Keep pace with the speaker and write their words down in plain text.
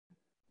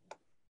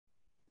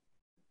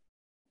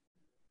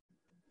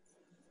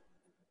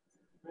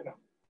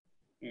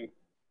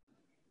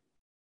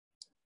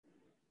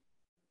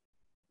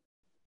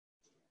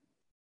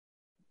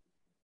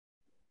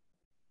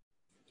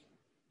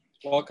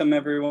Welcome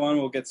everyone.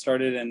 We'll get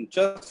started in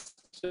just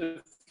a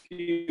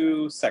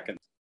few seconds.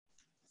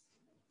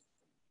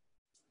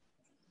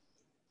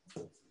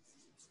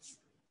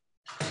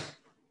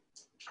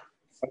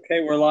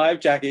 Okay, we're live,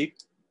 Jackie.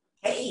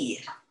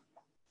 Hey.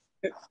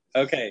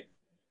 Okay.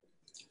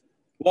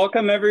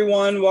 Welcome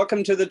everyone.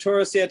 Welcome to the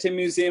TOROSIETE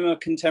Museum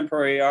of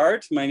Contemporary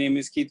Art. My name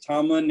is Keith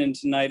Tomlin, and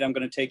tonight I'm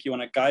going to take you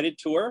on a guided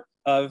tour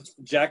of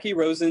Jacki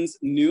Rosen's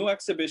new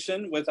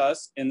exhibition with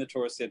us in the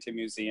TOROSIETE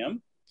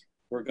Museum.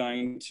 We're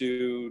going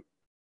to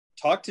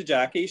talk to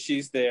Jacki.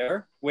 She's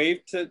there. Wave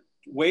to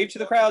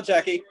the crowd,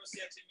 Jacki.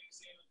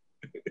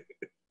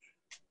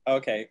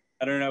 Okay,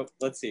 I don't know.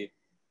 Let's see.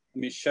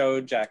 Let me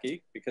show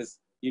Jacki because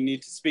you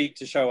need to speak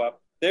to show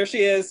up. There she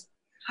is.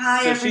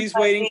 Hi, so everybody. She's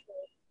waiting.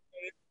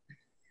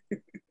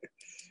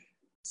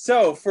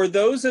 So for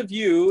those of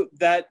you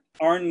that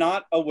are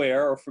not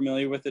aware or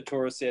familiar with the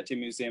TOROSIETE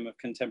Museum of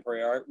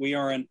Contemporary Art, we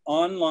are an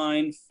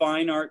online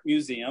fine art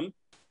museum.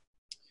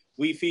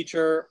 We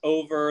feature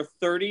over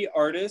 30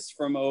 artists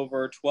from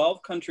over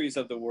 12 countries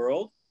of the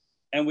world,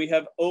 and we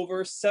have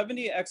over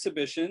 70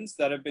 exhibitions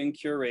that have been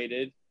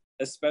curated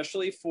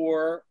especially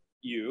for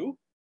you.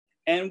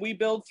 And we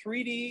build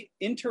 3D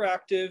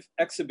interactive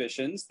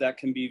exhibitions that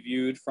can be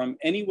viewed from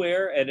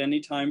anywhere at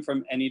any time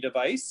from any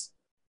device.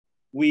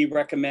 We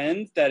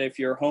recommend that if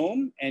you're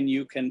home and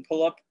you can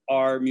pull up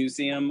our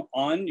museum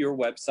on your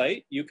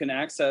website, you can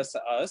access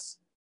us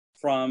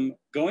from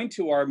going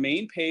to our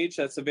main page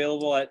that's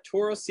available at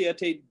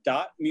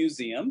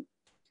torosiete.museum.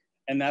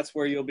 And that's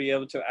where you'll be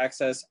able to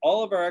access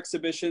all of our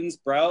exhibitions,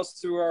 browse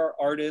through our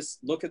artists,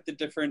 look at the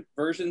different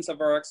versions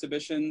of our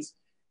exhibitions,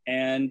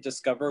 and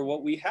discover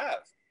what we have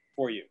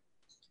for you.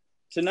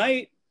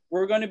 Tonight,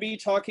 we're going to be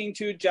talking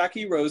to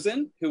Jacki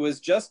Rosen, who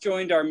has just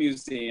joined our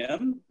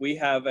museum. We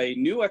have a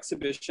new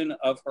exhibition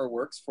of her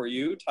works for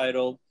you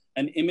titled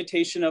An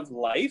Imitation of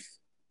Life.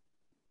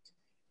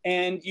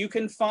 And you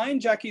can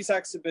find Jacki's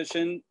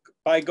exhibition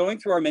by going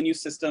through our menu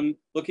system,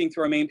 looking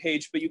through our main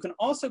page, but you can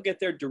also get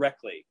there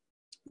directly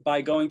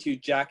by going to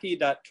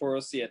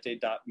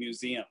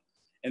jacki.torosiete.museum.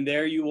 And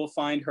there you will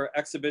find her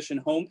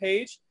exhibition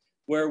homepage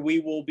where we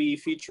will be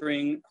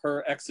featuring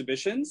her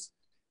exhibitions.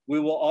 We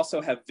will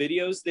also have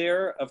videos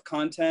there of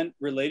content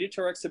related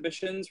to our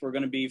exhibitions. We're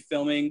going to be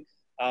filming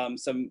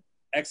some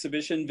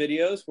exhibition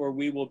videos where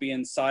we will be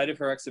inside of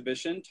her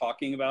exhibition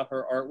talking about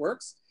her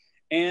artworks.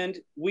 And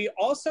we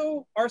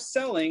also are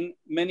selling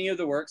many of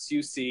the works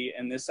you see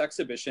in this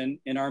exhibition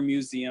in our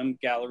museum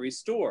gallery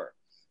store.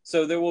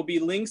 So there will be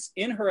links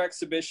in her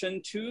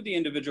exhibition to the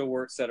individual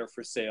works that are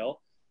for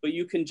sale, but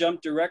you can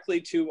jump directly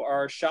to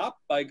our shop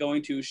by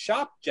going to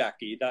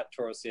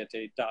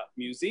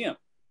shopjacki.torosiete.museum.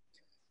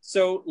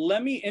 So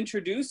let me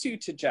introduce you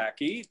to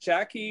Jacki.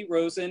 Jacki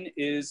Rosen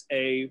is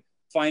a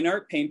fine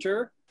art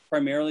painter,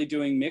 primarily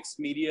doing mixed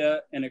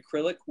media and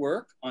acrylic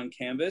work on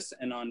canvas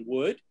and on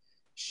wood.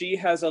 She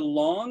has a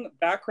long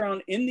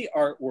background in the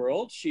art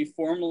world. She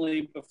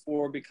formerly,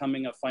 before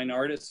becoming a fine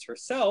artist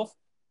herself,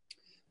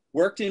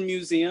 worked in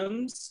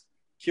museums,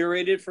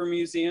 curated for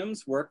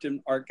museums, worked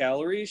in art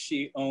galleries.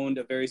 She owned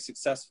a very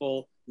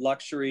successful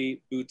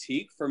luxury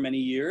boutique for many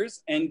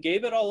years and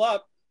gave it all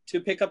up to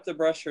pick up the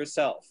brush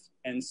herself.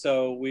 And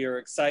so we are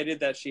excited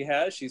that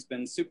she's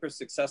been super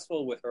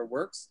successful with her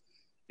works,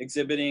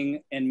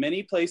 exhibiting in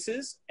many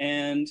places,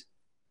 and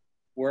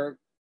we're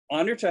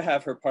honored to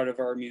have her part of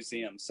our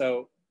museum.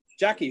 So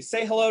Jacki,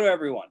 say hello to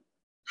everyone.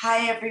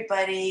 Hi,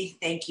 everybody.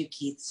 Thank you,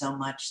 Keith, so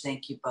much.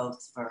 Thank you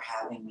both for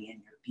having me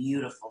in your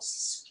beautiful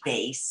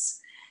space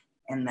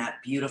in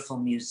that beautiful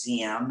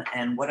museum.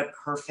 And what a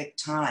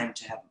perfect time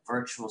to have a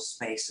virtual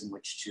space in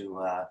which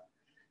to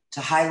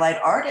highlight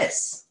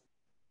artists.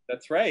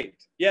 That's right.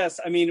 Yes,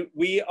 I mean,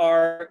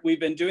 we've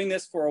been doing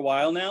this for a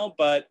while now,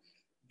 but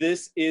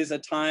this is a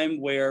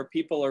time where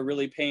people are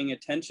really paying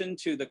attention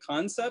to the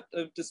concept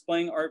of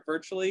displaying art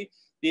virtually.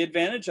 The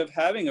advantage of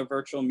having a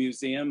virtual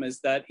museum is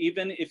that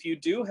even if you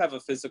do have a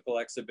physical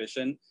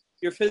exhibition,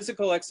 your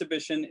physical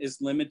exhibition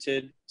is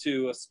limited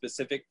to a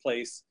specific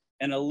place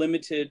and a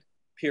limited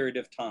period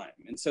of time.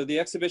 And so the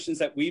exhibitions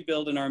that we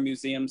build in our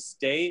museum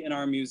stay in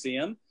our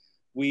museum.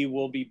 We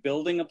will be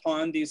building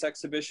upon these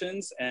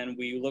exhibitions, and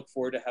we look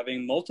forward to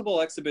having multiple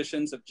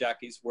exhibitions of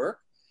Jacki's work.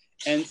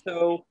 And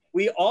so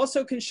we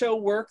also can show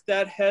work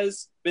that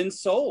has been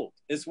sold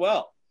as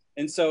well.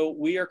 And so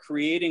we are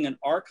creating an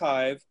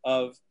archive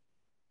of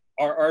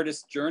our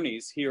artist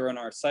journeys here on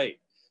our site.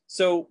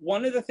 So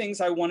one of the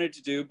things I wanted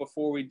to do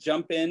before we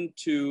jump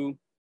into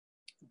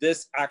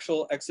this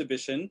actual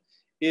exhibition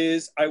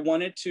is I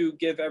wanted to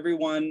give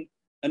everyone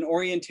an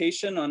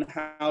orientation on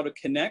how to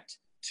connect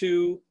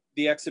to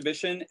the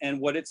exhibition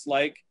and what it's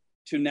like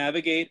to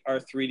navigate our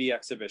 3D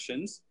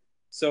exhibitions.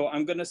 So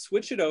I'm going to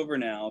switch it over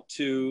now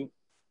to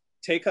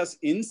take us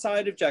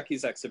inside of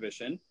Jacki's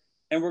exhibition,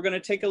 and we're going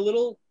to take a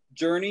little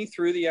journey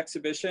through the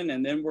exhibition,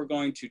 and then we're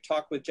going to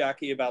talk with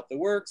Jacki about the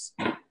works.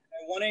 I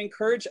want to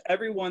encourage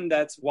everyone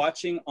that's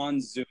watching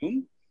on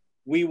Zoom.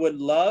 We would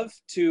love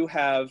to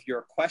have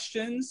your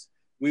questions.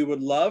 We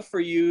would love for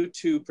you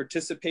to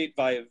participate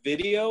via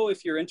video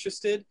if you're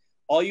interested.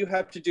 all you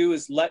have to do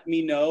is let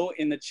me know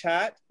in the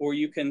chat, or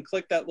you can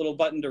click that little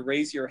button to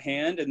raise your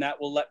hand, and that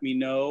will let me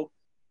know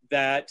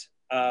that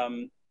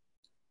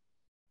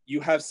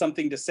you have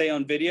something to say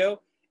on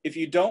video. If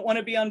you don't want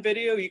to be on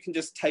video, you can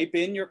just type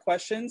in your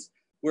questions.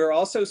 We're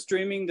also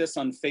streaming this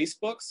on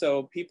Facebook,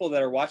 so people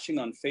that are watching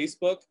on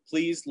Facebook,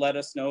 please let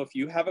us know if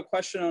you have a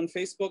question on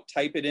Facebook,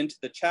 type it into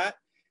the chat,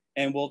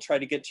 and we'll try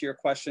to get to your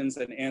questions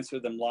and answer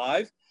them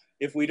live.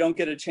 If we don't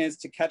get a chance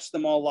to catch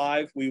them all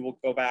live, we will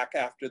go back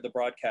after the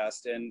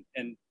broadcast and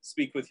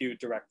speak with you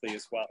directly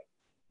as well.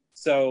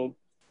 So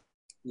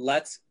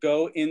let's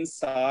go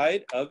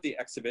inside of the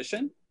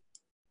exhibition.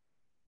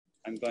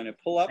 I'm going to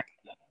pull up.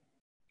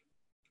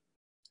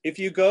 If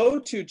you go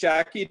to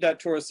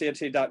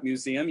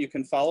jacki.torosiete.museum, you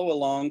can follow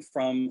along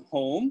from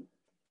home.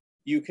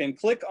 You can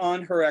click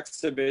on her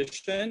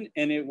exhibition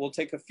and it will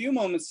take a few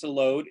moments to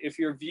load. If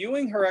you're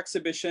viewing her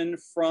exhibition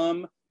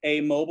from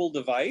a mobile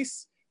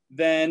device,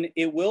 then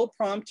it will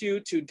prompt you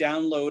to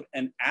download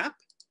an app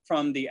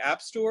from the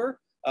App Store,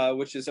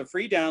 which is a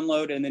free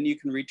download, and then you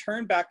can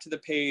return back to the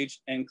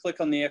page and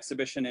click on the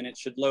exhibition and it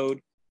should load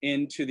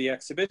into the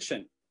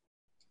exhibition.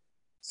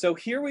 So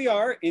here we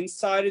are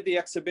inside of the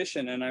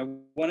exhibition, and I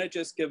want to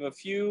just give a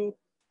few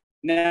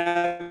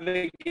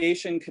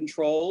navigation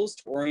controls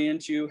to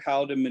orient you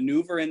how to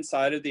maneuver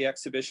inside of the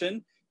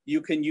exhibition.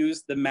 You can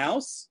use the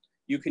mouse,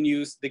 you can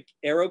use the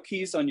arrow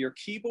keys on your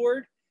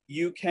keyboard.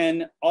 You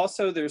can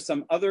also, there's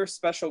some other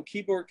special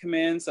keyboard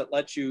commands that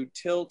let you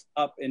tilt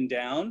up and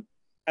down.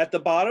 At the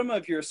bottom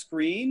of your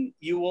screen,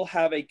 you will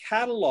have a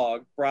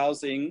catalog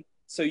browsing,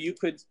 so you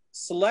could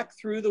select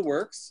through the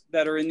works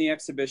that are in the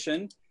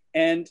exhibition.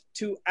 And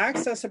to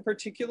access a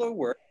particular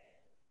work,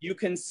 you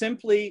can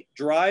simply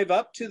drive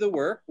up to the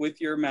work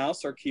with your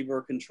mouse or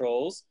keyboard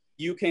controls.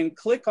 You can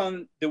click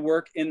on the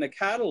work in the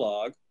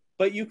catalog,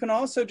 but you can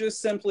also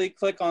just simply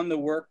click on the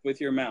work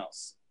with your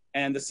mouse,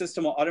 and the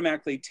system will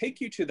automatically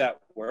take you to that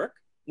work.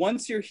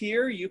 Once you're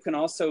here, you can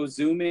also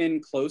zoom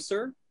in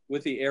closer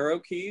with the arrow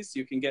keys.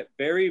 You can get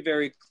very,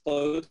 very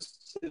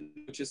close,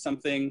 which is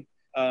something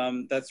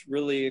that's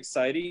really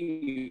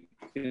exciting. You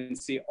can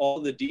see all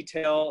the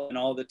detail and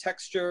all the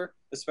texture,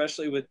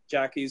 especially with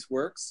Jacki's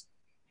works.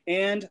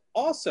 And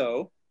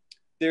also,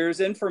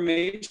 there's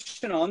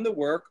information on the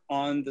work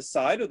on the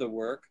side of the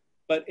work,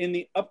 but in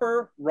the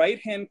upper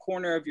right-hand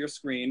corner of your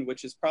screen,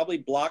 which is probably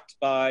blocked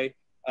by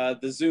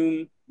the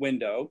Zoom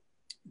window,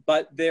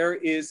 but there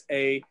is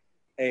a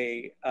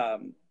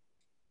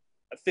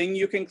thing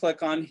you can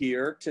click on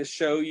here to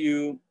show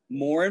you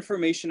more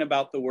information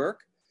about the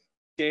work.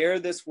 Share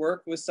this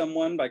work with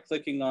someone by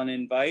clicking on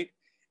invite.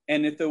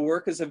 And if the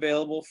work is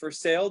available for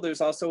sale, there's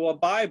also a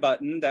buy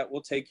button that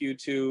will take you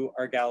to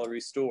our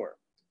gallery store.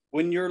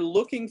 When you're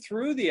looking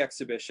through the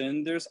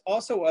exhibition, there's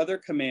also other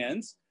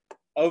commands.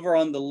 Over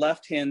on the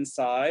left-hand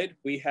side,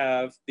 we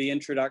have the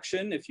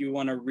introduction. If you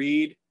want to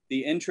read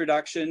the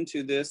introduction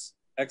to this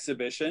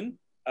exhibition,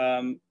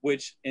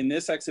 which in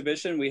this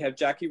exhibition, we have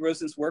Jacki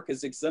Rosen's work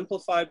is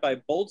exemplified by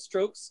bold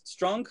strokes,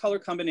 strong color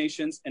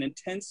combinations, and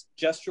intense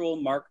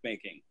gestural mark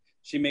making.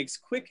 She makes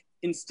quick,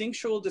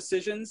 instinctual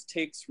decisions,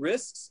 takes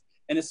risks,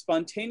 and is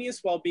spontaneous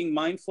while being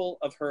mindful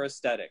of her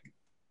aesthetic.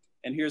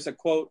 And here's a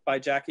quote by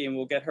Jacki, and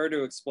we'll get her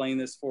to explain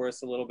this for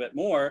us a little bit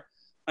more.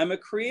 I'm a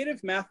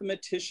creative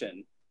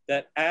mathematician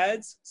that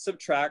adds,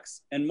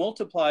 subtracts, and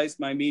multiplies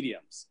my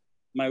mediums.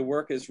 My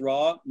work is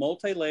raw,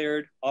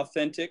 multi-layered,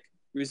 authentic,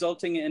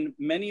 resulting in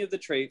many of the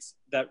traits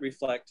that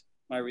reflect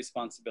my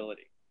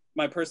personality.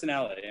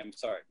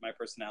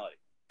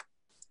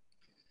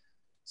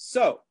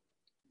 So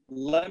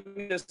let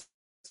me just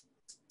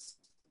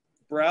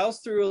browse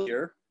through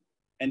here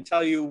and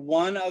tell you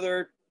one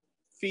other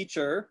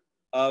feature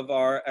of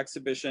our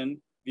exhibition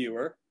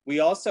viewer. We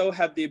also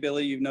have the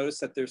ability, you've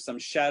noticed that there's some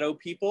shadow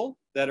people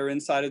that are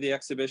inside of the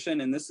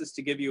exhibition, and this is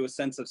to give you a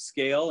sense of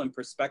scale and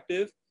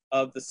perspective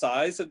of the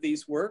size of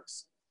these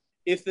works.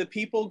 If the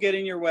people get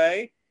in your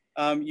way,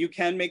 you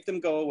can make them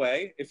go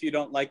away. If you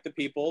don't like the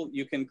people,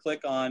 you can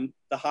click on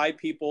the hide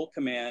people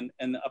command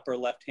in the upper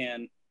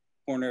left-hand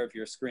corner of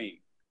your screen.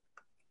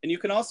 And you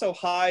can also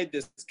hide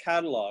this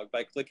catalog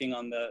by clicking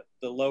on the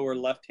lower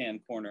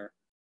left-hand corner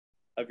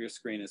of your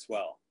screen as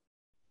well.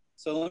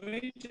 So let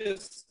me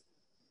just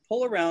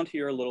pull around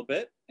here a little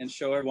bit and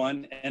show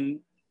everyone. And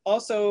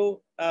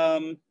also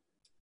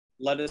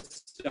let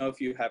us know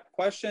if you have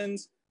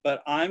questions,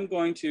 but I'm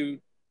going to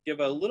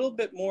give a little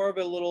bit more of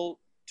a little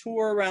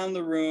tour around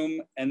the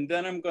room, and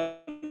then I'm going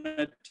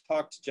to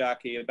talk to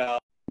Jacki about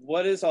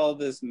what is all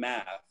this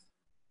math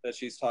that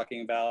she's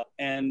talking about.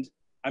 And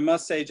I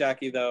must say,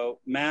 Jacki, though,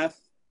 math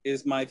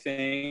is my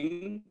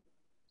thing.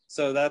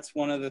 So that's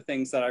one of the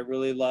things that I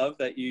really love,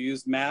 that you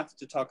use math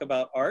to talk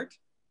about art.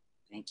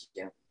 Thank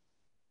you.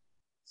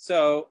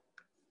 So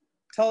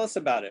tell us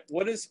about it.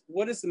 What is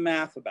the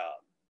math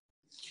about?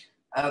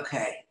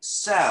 Okay,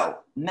 so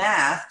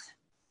math.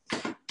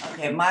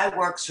 Okay, my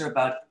works are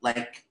about,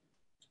 like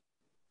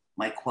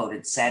my quote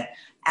had said,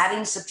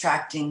 adding,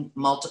 subtracting,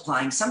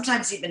 multiplying,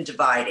 sometimes even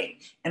dividing.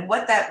 And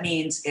what that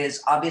means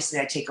is, obviously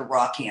I take a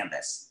raw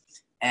canvas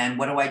And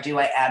what do?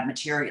 I add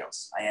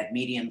materials. I add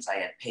mediums, I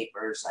add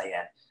papers, I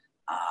add,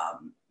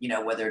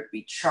 whether it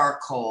be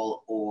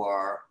charcoal,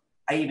 or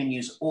I even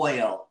use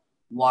oil,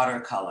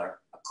 watercolor,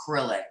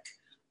 acrylic,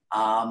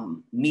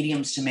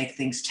 mediums to make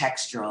things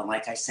textural. And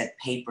like I said,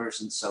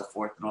 papers and so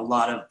forth, and a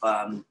lot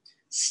of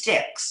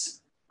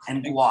sticks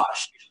and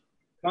gouache.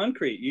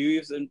 Concrete,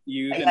 you even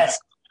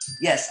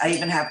yes, I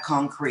even have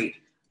concrete.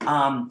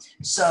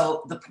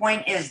 So the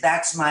point is,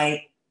 that's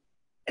my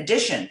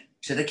addition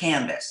to the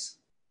canvas.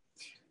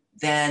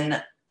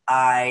 Then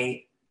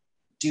I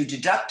do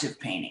deductive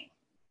painting.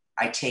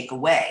 I take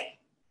away.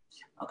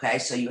 Okay,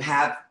 so you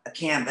have a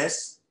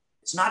canvas.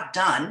 It's not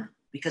done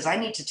because I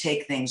need to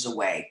take things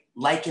away,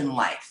 like in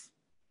life.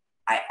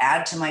 I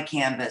add to my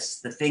canvas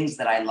the things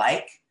that I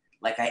like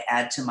I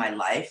add to my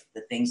life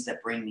the things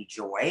that bring me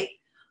joy.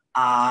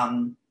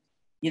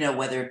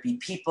 Whether it be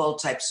people,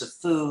 types of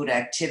food,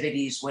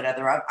 activities,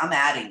 whatever, I'm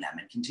adding them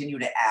and continue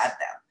to add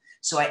them.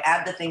 So I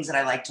add the things that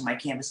I like to my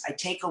canvas. I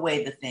take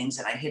away the things,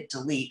 and I hit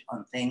delete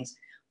on things,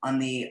 on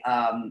the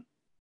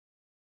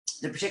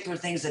particular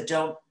things that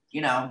don't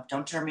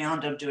turn me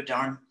on, don't do a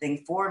darn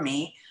thing for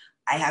me.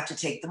 I have to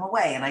take them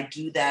away. And I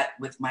do that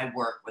with my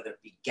work, whether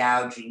it be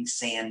gouging,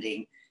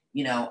 sanding.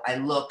 I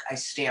look, I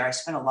stare, I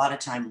spend a lot of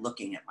time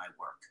looking at my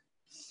work.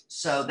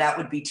 So that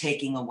would be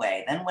taking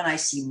away. Then when I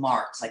see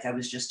marks, like I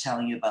was just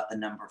telling you about the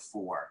number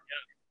 4,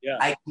 yeah.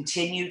 I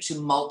continue to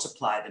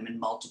multiply them and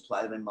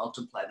multiply them and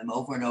multiply them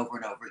over and over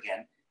and over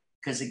again.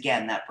 Because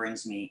again, that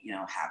brings me,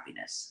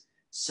 happiness.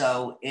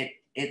 So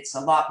it's a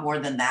lot more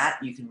than that.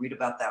 You can read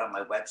about that on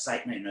my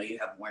website, and I know you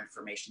have more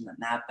information than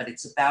that, but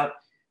it's about,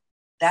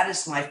 that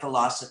is my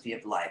philosophy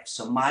of life.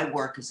 So my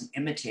work is an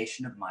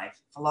imitation of my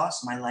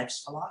philosophy, my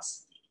life's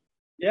philosophy.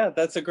 Yeah,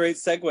 that's a great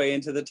segue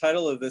into the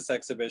title of this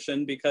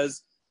exhibition,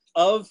 because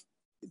of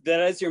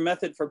that as your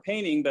method for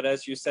painting, but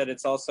as you said,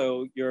 it's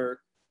also your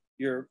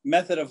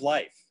method of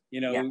life.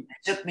 Yeah, it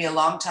took me a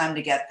long time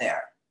to get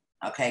there.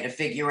 Okay, to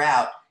figure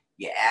out,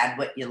 you add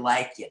what you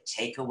like, you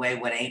take away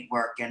what ain't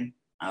working.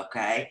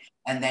 Okay,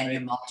 and then you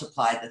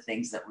multiply the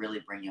things that really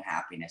bring you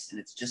happiness, and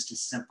it's just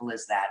as simple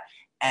as that.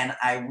 And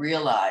I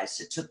realized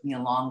it took me a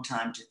long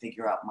time to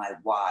figure out my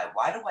why.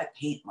 Why do I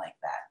paint like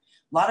that?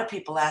 A lot of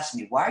people ask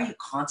me, why are you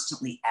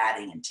constantly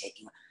adding and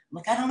taking? I'm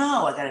like, I don't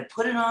know. I got to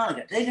put it on. I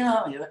got to dig it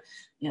on.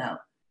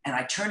 And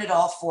I turn it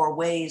all 4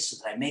 ways so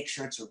that I make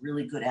sure it's a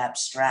really good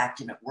abstract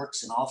and it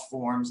works in all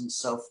forms and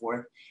so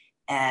forth.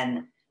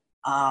 And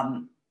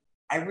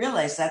I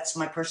realized that's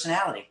my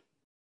personality.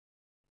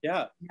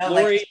 Yeah.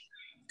 Lori,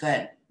 go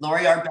ahead.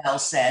 Lori Arbell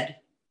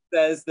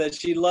says that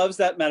she loves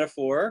that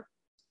metaphor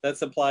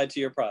that's applied to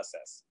your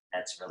process.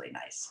 That's really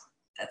nice.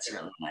 That's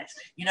really nice.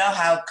 You know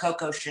how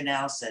Coco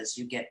Chanel says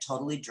you get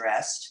totally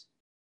dressed,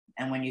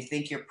 and when you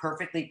think you're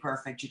perfectly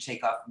perfect, you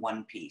take off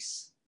one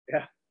piece.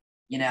 Yeah.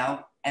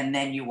 And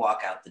then you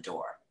walk out the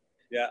door.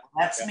 Yeah.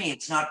 That's me.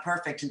 It's not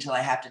perfect until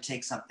I have to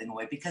take something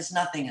away, because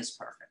nothing is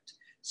perfect.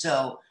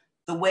 So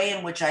the way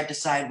in which I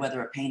decide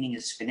whether a painting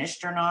is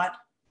finished or not.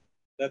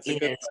 That's a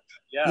good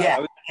question.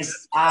 Yeah.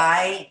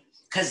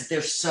 Because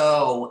they're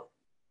so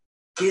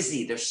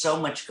busy. There's so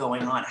much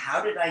going on.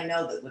 How did I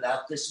know that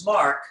without this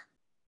mark,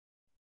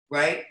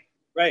 right?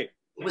 Right.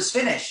 It was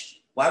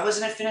finished. Why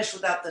wasn't it finished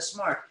without this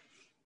mark?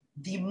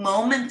 The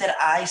moment that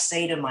I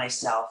say to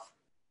myself,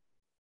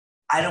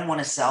 I don't want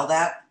to sell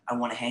that, I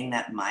want to hang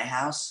that in my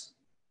house,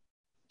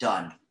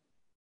 done.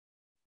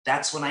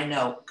 That's when I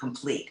know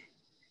complete.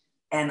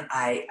 And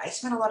I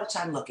spent a lot of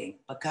time looking,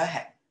 but go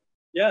ahead.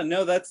 Yeah,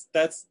 no, that's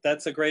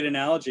a great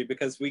analogy,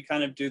 because we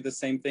kind of do the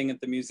same thing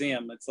at the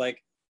museum. It's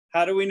like,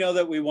 how do we know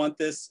that we want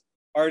this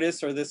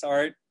artist or this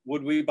art?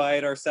 Would we buy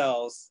it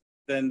ourselves?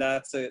 Then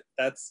that's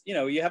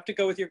you have to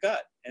go with your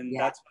gut, and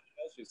that's what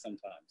tells you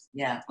sometimes.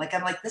 Yeah, like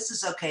I'm like, this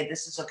is okay,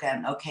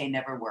 and okay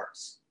never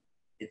works.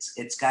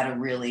 It's got to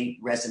really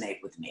resonate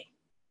with me.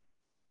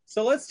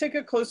 So let's take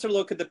a closer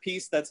look at the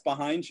piece that's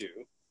behind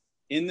you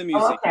in the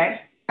museum. Oh,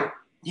 okay,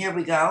 here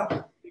we go.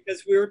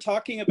 Because we were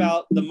talking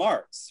about the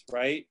marks,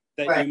 right?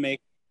 That you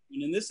make,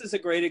 and this is a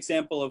great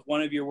example of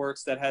one of your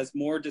works that has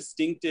more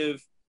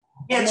distinctive.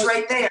 Yeah, it's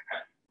right there.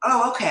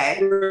 Oh, okay.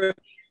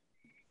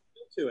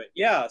 To it.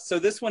 Yeah, so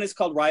this one is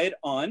called Riot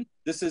On.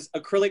 This is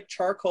acrylic,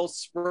 charcoal,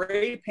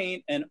 spray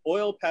paint, and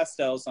oil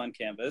pastels on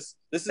canvas.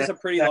 This is a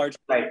pretty large,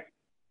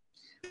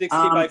 60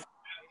 by 40.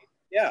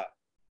 Yeah.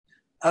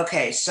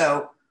 Okay,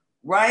 so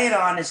Riot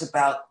On is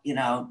about,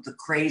 the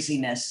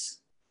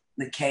craziness,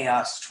 the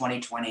chaos,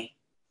 2020,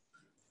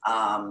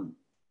 the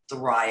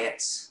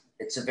riots.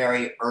 It's a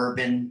very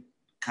urban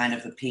kind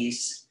of a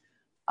piece.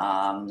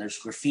 There's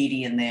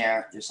graffiti in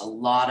there. There's a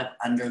lot of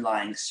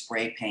underlying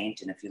spray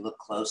paint, and if you look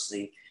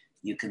closely,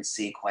 you can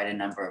see quite a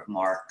number of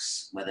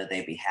marks, whether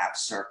they be half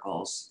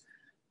circles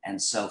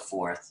and so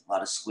forth, a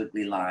lot of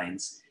squiggly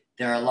lines.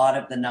 There are a lot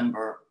of the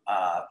number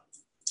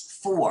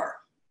 4.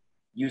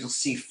 You'll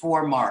see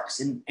 4 marks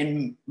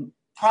in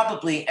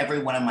probably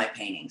every one of my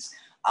paintings.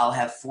 I'll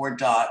have 4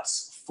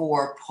 dots,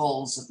 4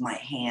 pulls of my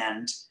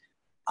hand,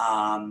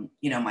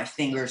 my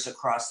fingers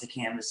across the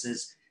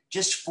canvases.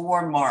 just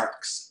 4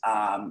 marks,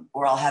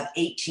 or I'll have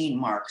 18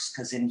 marks,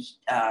 because in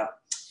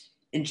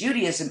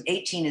Judaism,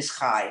 18 is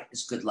high,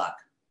 is good luck.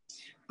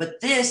 But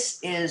this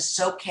is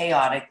so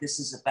chaotic. This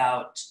is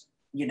about,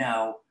 you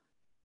know,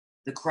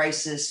 the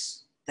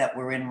crisis that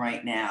we're in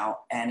right now.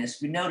 And as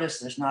we notice,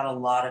 there's not a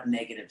lot of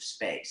negative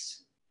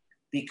space,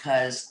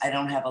 because I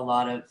don't have a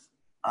lot of,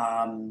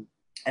 I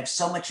have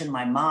so much in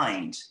my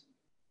mind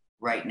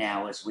right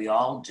now, as we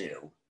all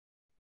do,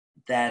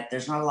 that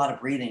there's not a lot of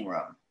breathing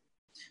room.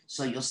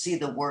 So you'll see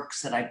the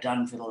works that I've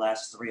done for the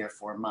last 3 or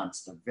 4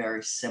 months, they're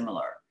very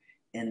similar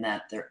in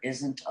that there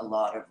isn't a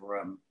lot of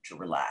room to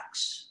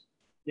relax.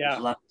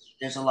 Yeah.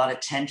 There's a lot of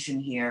tension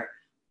here,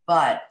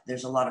 but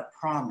there's a lot of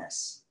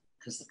promise,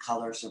 because the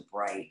colors are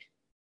bright.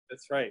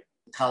 That's right.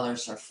 The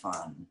colors are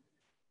fun.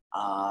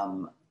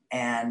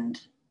 And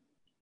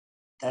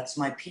that's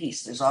my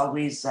piece. There's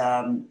always,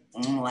 in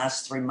the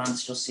last 3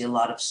 months, you'll see a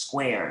lot of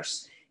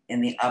squares.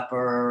 In the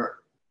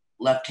upper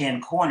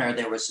left-hand corner,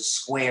 there was a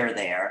square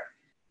there.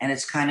 And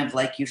it's kind of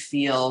like you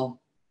feel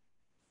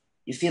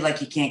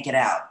like you can't get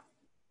out.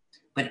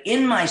 But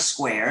in my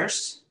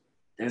squares,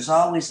 there's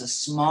always a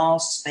small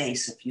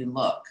space, if you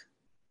look,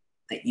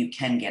 that you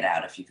can get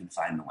out if you can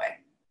find the way.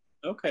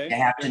 Okay. You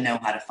have to know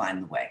how to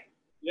find the way.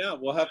 Yeah,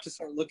 we'll have to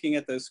start looking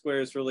at those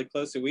squares really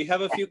closely. We have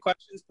a few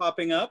questions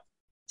popping up.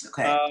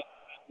 Okay.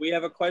 We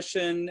have a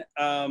question.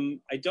 I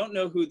don't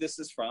know who this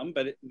is from,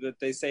 but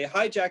they say,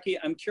 "Hi, Jacki.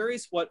 I'm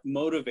curious what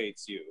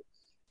motivates you.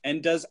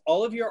 And does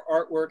all of your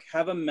artwork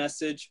have a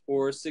message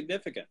or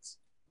significance?"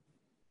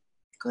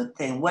 Good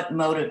thing. What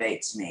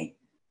motivates me?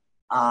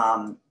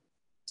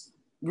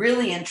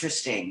 Really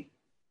interesting.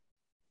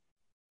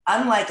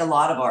 Unlike a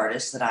lot of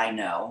artists that I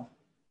know,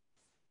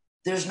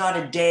 there's not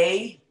a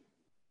day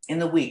in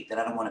the week that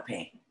I don't want to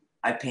paint.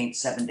 I paint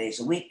 7 days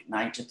a week,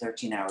 9 to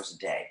 13 hours a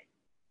day.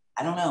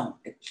 I don't know.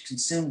 It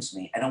consumes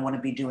me. I don't want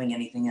to be doing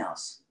anything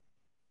else.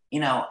 You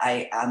know,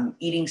 I'm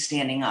eating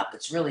standing up.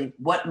 It's really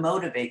what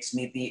motivates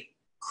me, the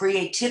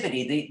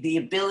creativity, the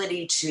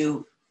ability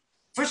to,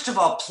 first of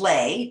all,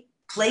 play.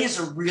 Play is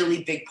a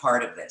really big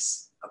part of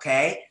this,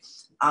 okay?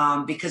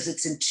 Because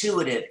it's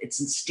intuitive, it's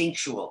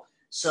instinctual.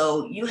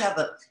 So you have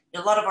a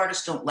lot of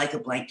artists don't like a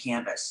blank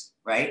canvas,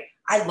 right?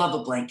 I love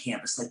a blank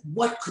canvas. Like,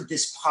 what could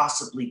this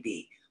possibly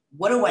be?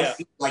 What do I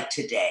feel like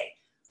today?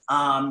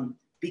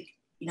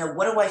 You know,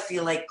 what do I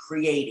feel like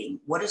creating?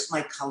 What is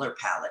my color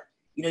palette?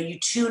 You know, you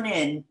tune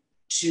in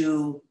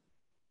to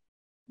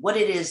what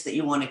it is that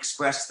you want to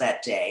express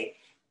that day.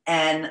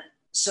 And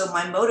so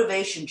my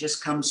motivation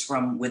just comes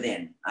from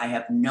within. I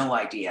have no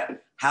idea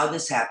how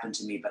this happened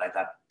to me, but I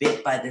got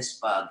bit by this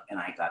bug, and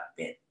I got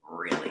bit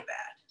really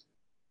bad.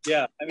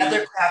 Yeah. I mean, the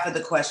other half of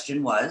the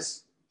question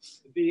was?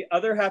 The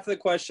other half of the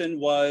question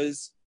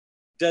was,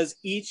 does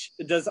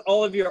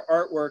all of your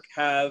artwork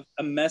have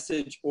a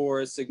message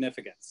or a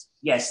significance?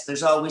 Yes,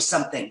 there's always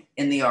something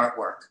in the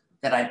artwork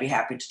that I'd be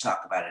happy to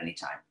talk about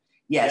anytime.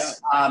 Yes.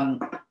 Yeah.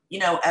 You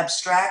know,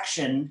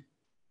 abstraction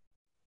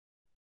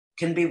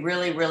can be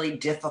really, really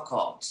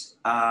difficult.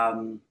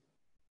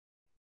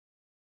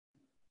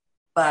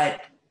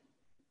 But,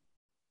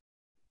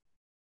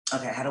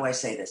 okay, how do I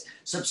say this?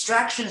 So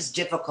abstraction is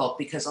difficult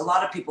because a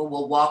lot of people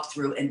will walk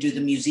through and do the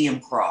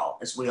museum crawl,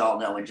 as we all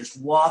know, and just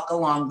walk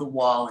along the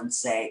wall and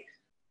say,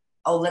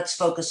 oh, let's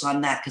focus on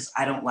that because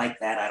I don't like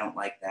that. I don't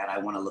like that. I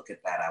want to look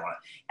at that.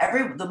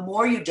 The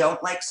more you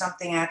don't like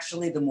something,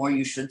 actually, the more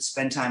you should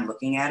spend time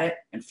looking at it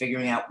and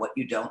figuring out what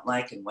you don't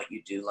like and what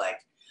you do like.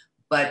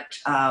 But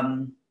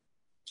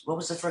what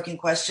was the freaking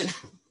question?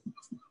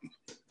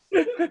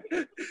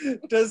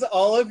 Does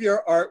all of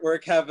your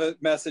artwork have a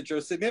message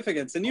or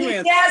significance? And you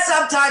answer. Yes,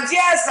 sometimes.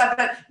 Yes,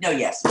 sometimes. No,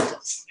 yes.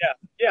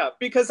 Yeah.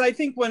 Because I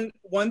think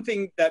one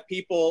thing that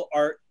people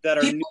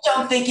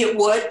don't think it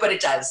would, but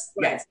it does.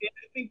 Right. Yes.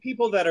 I think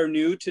people that are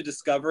new to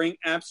discovering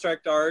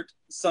abstract art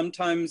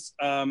sometimes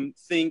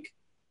think,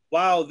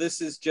 "Wow,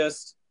 this is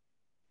just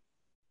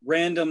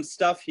random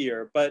stuff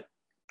here." But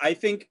I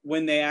think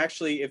when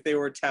if they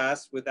were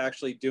tasked with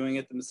actually doing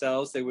it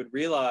themselves, they would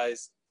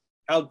realize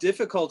how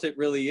difficult it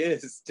really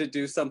is to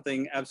do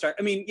something abstract.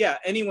 I mean, yeah,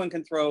 anyone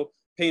can throw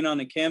paint on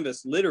a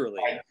canvas,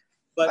 literally, right.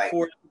 But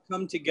for it to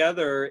come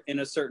together in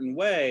a certain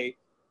way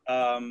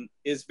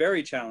is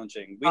very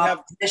challenging. We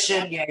have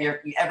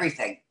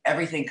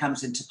everything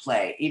comes into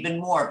play, even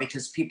more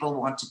because people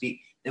want to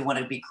be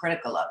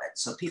critical of it.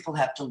 So people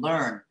have to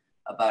learn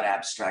about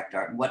abstract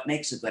art and what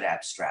makes a good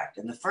abstract.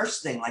 And the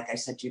first thing, like I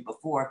said to you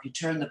before, if you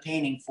turn the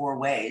painting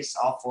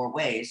all four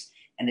ways,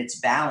 and it's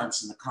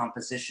balanced and the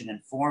composition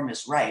and form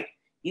is right,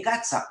 you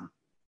got something,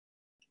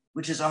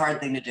 which is a hard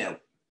thing to do.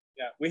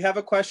 Yeah, we have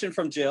a question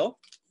from Jill.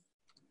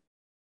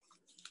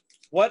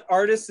 What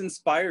artists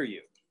inspire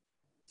you?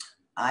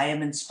 I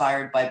am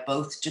inspired by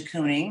both de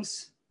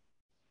Koonings,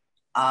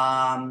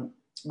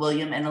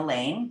 William and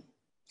Elaine,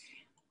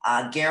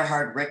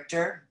 Gerhard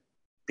Richter,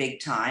 big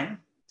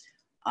time.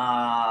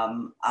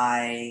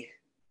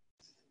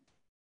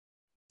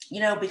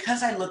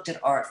 Because I looked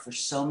at art for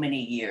so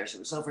many years, it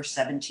was over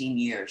 17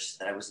 years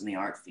that I was in the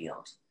art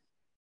field,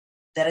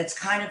 that it's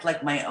kind of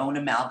like my own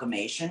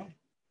amalgamation.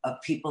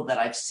 of people that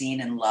I've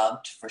seen and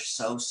loved for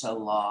so, so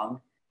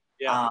long.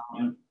 Yeah.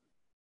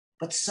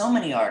 But so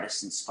many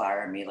artists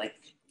inspire me, like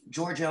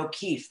Georgia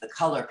O'Keeffe, the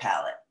color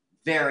palette,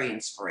 very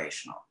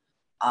inspirational.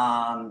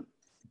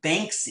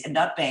 Banksy,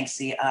 not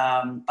Banksy,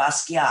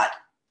 Basquiat.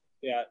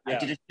 Yeah. I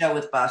did a show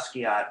with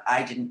Basquiat.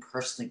 I didn't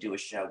personally do a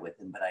show with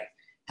him, but I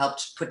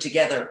helped put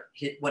together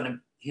one of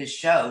his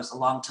shows a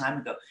long time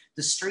ago.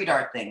 The street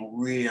art thing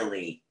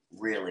really,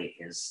 really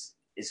is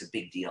a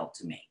big deal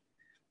to me.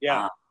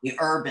 Yeah. The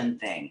urban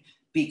thing,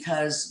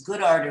 because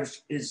good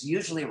art is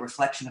usually a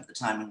reflection of the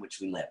time in which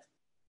we live.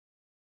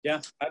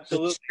 Yeah,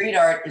 absolutely. So street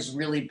art is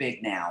really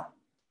big now.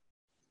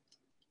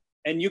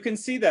 And you can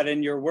see that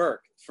in your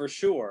work for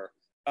sure.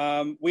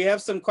 We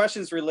have some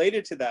questions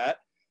related to that.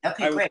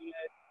 Okay, great.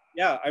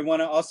 I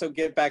want to also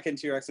get back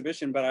into your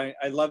exhibition, but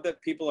I love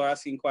that people are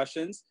asking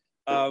questions.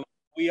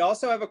 We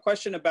also have a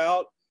question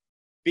about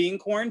being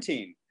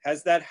quarantined.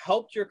 Has that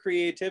helped your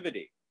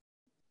creativity?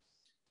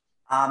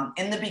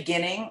 In the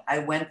beginning, I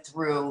went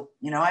through,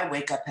 I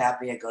wake up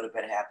happy, I go to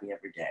bed happy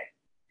every day.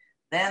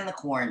 Then the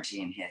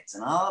quarantine hits,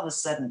 and all of a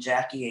sudden,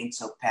 Jacki ain't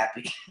so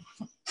happy.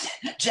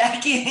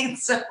 Jacki ain't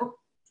so,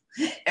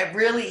 it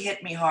really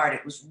hit me hard.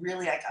 It was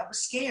really, I was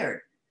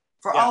scared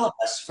for all of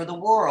us, for the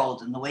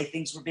world, and the way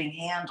things were being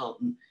handled,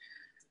 and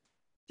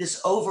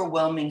this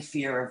overwhelming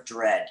fear of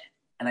dread.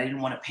 And I didn't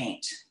want to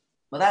paint.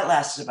 Well, that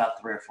lasted about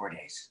 3 or 4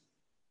 days.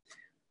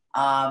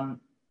 And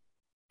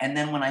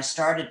then when I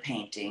started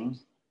painting,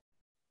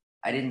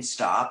 I didn't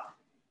stop.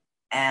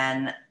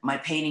 And my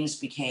paintings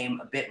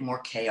became a bit more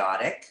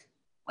chaotic,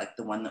 like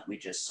the one that we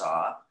just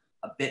saw,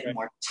 a bit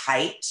more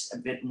tight, a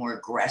bit more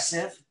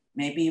aggressive,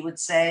 maybe you would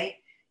say,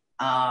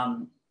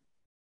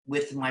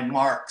 with my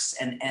marks.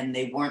 And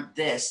they weren't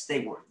this,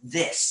 they were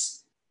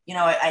this.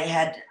 I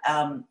had,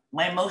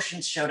 my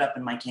emotions showed up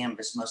in my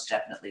canvas, most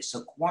definitely.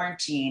 So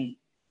quarantine,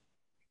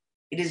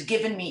 it has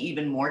given me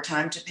even more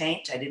time to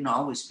paint. I didn't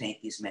always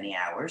paint these many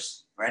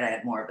hours, right? I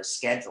had more of a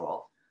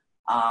schedule.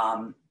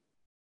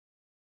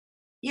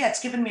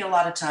 It's given me a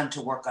lot of time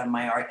to work on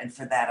my art, and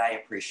for that, I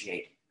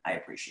appreciate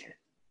it.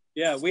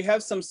 Yeah, we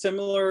have some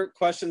similar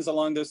questions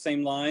along those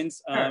same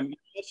lines. Sure. You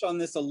touched on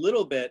this a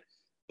little bit,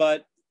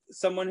 but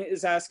someone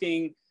is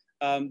asking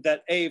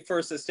that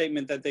first a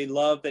statement that they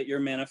love that you're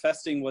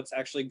manifesting what's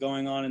actually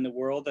going on in the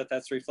world,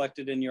 that's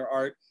reflected in your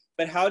art.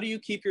 But how do you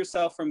keep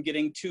yourself from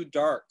getting too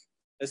dark,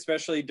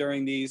 especially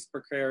during these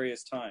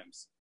precarious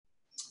times?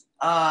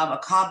 A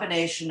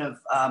combination of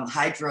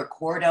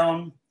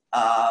hydrocodone,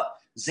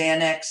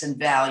 Xanax, and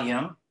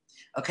Valium.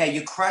 Okay,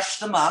 you crush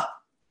them up.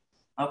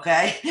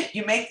 Okay,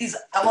 you make these.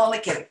 I'm only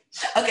kidding.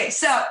 Okay,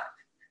 so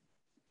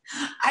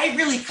I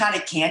really kind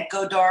of can't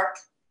go dark.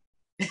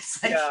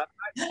 It's like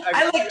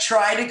I like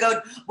try to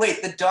go.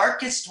 Wait, the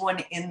darkest one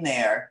in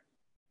there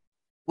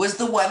was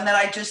the one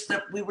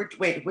that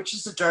wait, which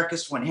is the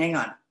darkest one? Hang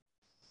on.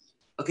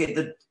 Okay,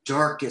 the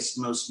darkest,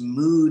 most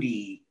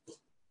moody.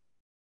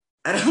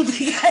 I don't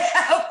think I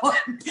have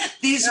one.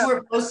 These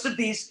were most of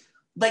these,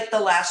 like the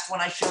last one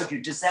I showed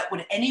you.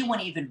 Would anyone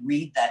even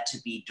read that to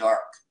be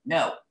dark?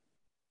 No.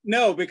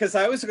 No, because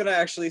I was going to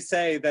actually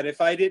say that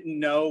if I didn't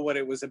know what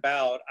it was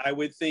about, I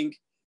would think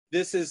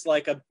this is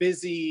like a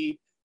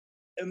busy,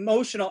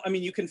 emotional. I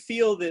mean, you can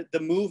feel the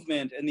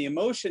movement and the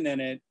emotion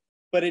in it,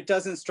 but it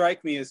doesn't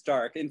strike me as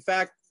dark. In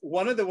fact,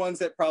 one of the ones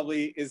that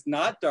probably is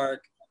not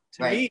dark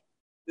to me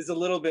is a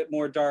little bit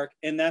more dark,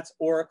 and that's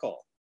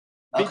Oracle.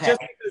 Okay. Just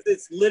because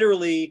it's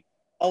literally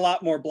a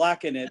lot more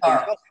black in it.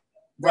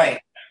 Right.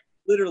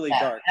 Literally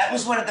dark. That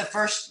was one of the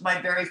first,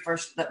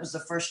 that was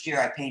the first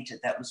year I painted.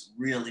 That was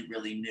really,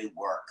 really new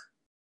work.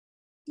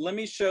 Let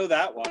me show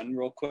that one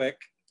real quick,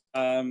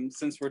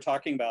 since we're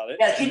talking about it.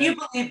 Yeah, can you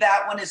believe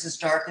that one is as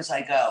dark as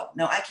I go?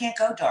 No, I can't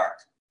go dark.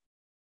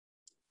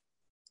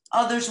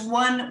 Oh, there's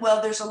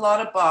a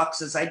lot of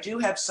boxes. I do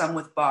have some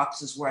with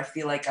boxes where I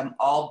feel like I'm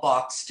all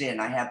boxed in.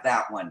 I have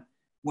that one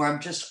where I'm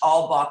just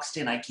all boxed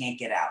in. I can't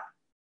get out.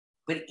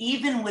 But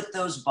even with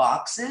those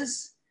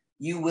boxes,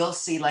 you will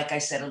see, like I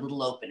said, a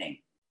little opening.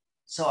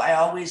 So I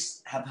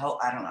always have hope.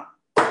 I don't know.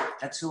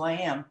 That's who I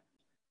am.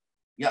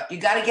 Yeah, you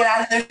got to get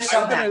out of there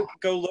somehow. I'm gonna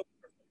go look.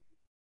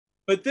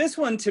 But this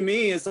one to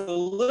me is a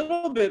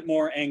little bit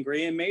more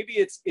angry, and maybe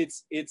it's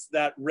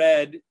that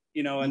red,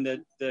 and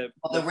the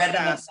red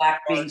and the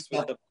black being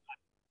so.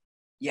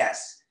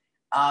 Yes,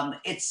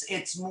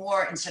 it's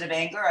more, instead of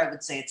anger, I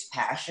would say it's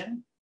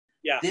passion.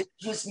 Yeah, this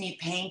was me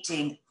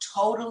painting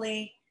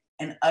totally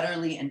and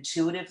utterly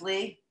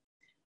intuitively.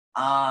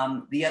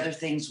 The other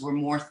things were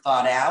more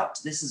thought out.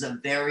 This is a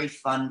very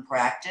fun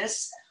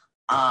practice,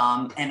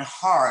 and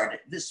hard.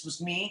 This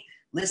was me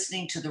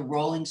listening to the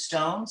Rolling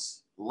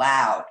Stones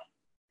loud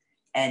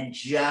and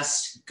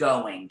just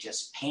going,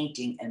 just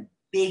painting and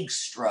big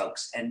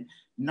strokes and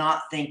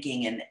not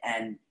thinking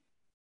and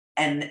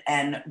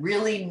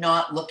really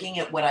not looking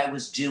at what I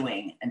was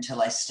doing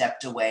until I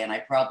stepped away. And I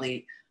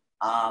probably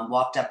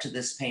walked up to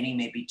this painting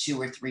maybe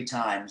 2 or 3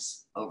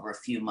 times over a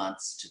few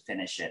months to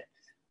finish it.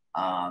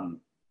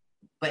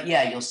 But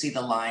yeah, you'll see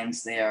the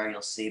lines there.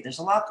 You'll see there's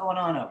a lot going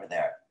on over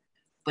there.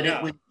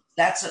 But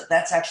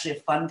that's actually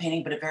a fun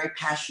painting, but a very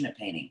passionate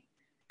painting,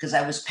 because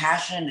I was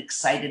passionate and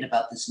excited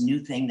about this new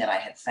thing that I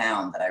had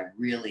found that I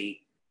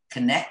really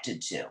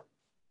connected to.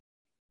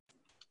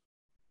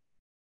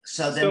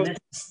 So then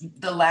this,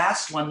 the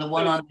last one, the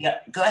one on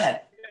the, go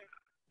ahead.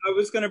 I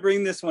was going to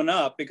bring this one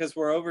up because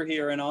we're over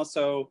here, and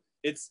also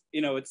it's,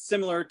 you know, it's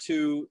similar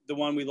to the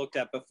one we looked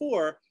at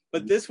before,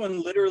 but this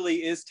one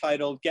literally is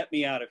titled "Get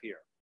Me Out of Here."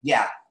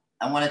 Yeah,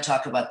 I want to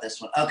talk about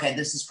this one. Okay,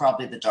 this is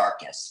probably the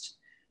darkest.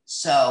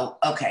 So,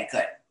 okay,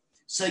 good.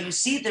 So you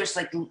see there's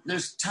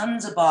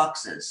tons of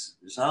boxes.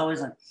 There's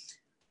always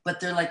but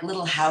they're like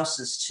little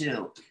houses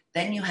too.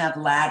 Then you have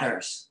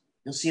ladders.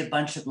 You'll see a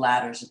bunch of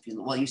ladders if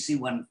you, well, you see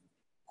one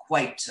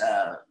quite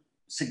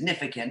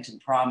significant and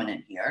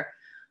prominent here.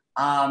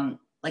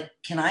 Like,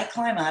 can I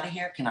climb out of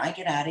here? Can I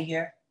get out of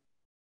here?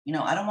 You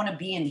know, I don't want to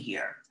be in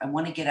here. I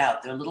want to get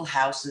out. They're little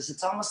houses.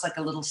 It's almost like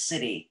a little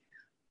city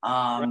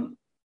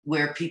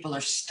where people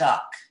are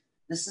stuck.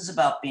 This is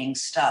about being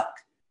stuck,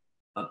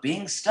 but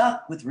being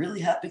stuck with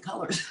really happy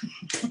colors.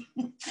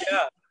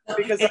 Yeah,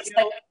 because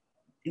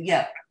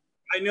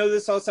I know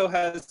this also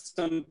has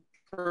some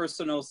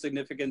personal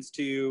significance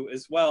to you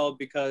as well,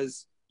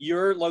 because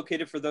you're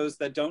located, for those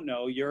that don't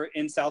know, you're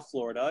in South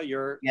Florida.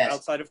 You're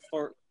outside of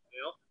Florida,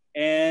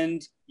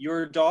 and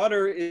your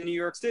daughter in New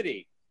York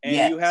City,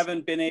 and you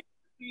haven't been able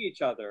to see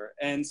each other.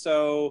 And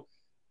so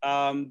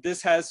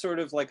this has sort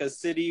of like a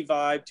city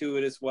vibe to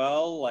it as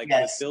well, like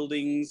with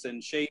buildings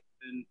and shape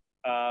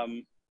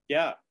and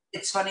yeah.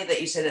 It's funny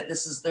that you say that.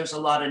 There's a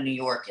lot of New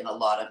York in a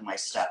lot of my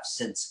stuff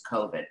since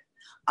COVID.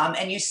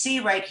 And you see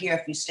right here,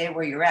 if you stay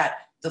where you're at,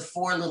 the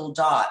four little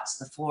dots,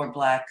 the four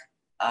black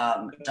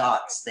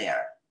dots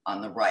there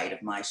on the right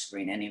of my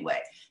screen anyway.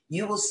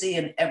 You will see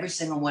in every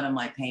single one of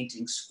my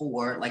paintings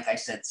four, like I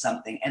said,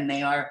 something, and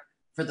they are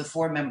for the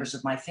four members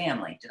of my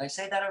family. Did I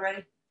say that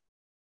already?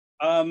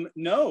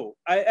 No,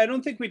 I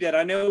don't think we did.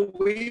 I know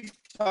we've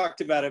talked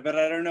about it, but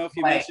I don't know if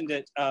you mentioned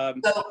it. So,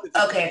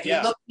 okay, if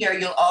you look here,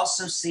 you'll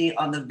also see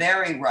on the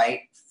very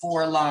right,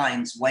 four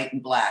lines, white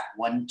and black,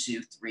 1,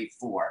 2, 3,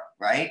 4,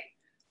 right?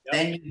 Yep.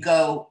 Then you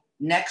go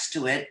next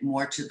to it,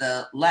 more to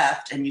the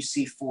left, and you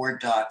see four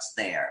dots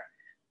there.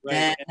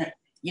 Right. Then,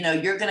 you know,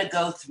 you're going to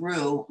go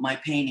through my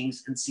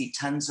paintings and see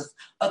tons of,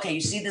 okay,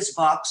 you see this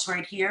box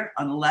right here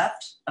on the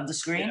left of the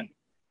screen? Yeah. Do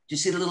you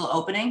see the little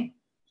opening?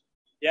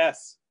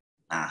 Yes.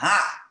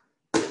 Aha.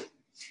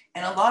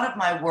 And a lot of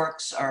my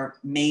works are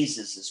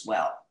mazes as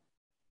well.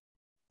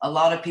 A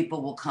lot of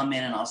people will come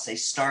in and I'll say,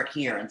 start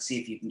here and see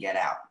if you can get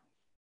out.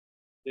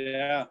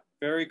 Yeah,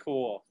 very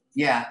cool.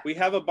 Yeah. We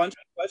have a bunch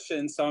of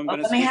questions, so I'm going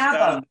to let me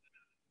have them.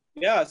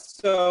 Yeah,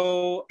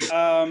 so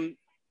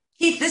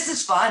Keith, this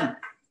is fun.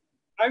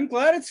 I'm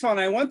glad it's fun.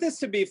 I want this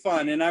to be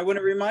fun, and I want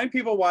to remind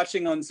people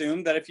watching on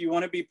Zoom that if you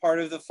want to be part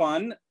of the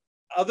fun,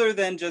 other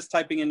than just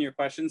typing in your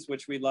questions,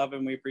 which we love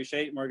and we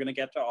appreciate, and we're going to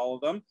get to all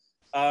of them,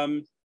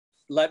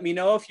 let me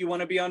know if you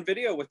want to be on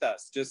video with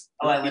us. Just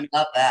I would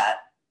love that.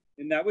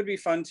 And that would be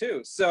fun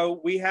too.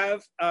 So we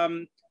have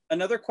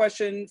another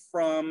question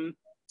from,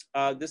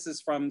 this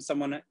is from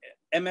someone,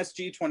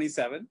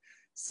 MSG27,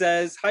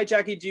 says, hi,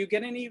 Jacki, do you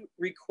get any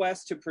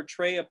requests to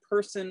portray a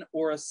person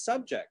or a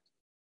subject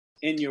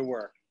in your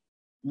work?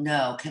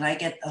 No, can I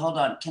get, hold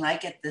on, can I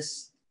get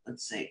this?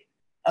 Let's see.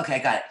 Okay,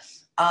 got it.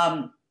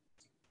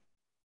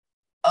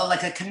 Oh,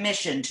 like a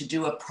commission to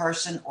do a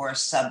person or a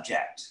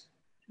subject?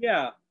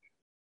 Yeah.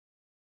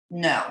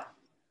 No.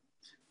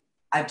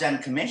 I've done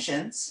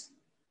commissions.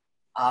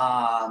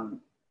 I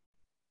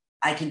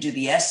can do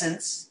the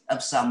essence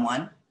of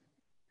someone.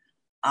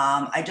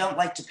 I don't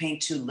like to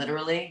paint too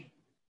literally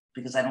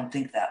because I don't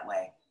think that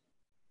way.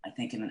 I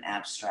think in an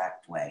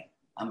abstract way.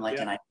 I'm like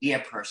an idea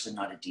person,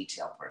 not a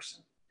detail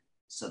person.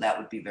 So that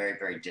would be very,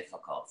 very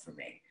difficult for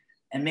me.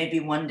 And maybe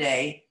one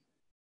day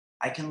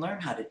I can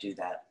learn how to do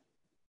that.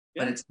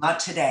 But it's not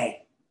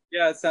today.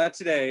 Yeah, it's not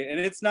today. And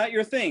it's not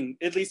your thing,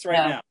 at least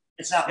right now.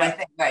 It's not my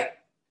thing, right.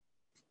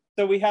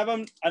 So we have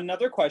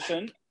another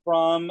question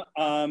from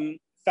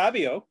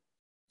Fabio.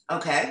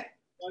 Okay.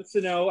 Wants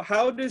to know,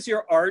 how does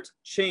your art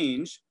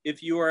change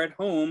if you are at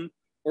home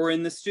or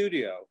in the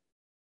studio?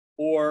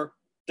 Or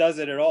does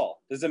it at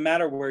all? Does it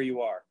matter where you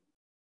are?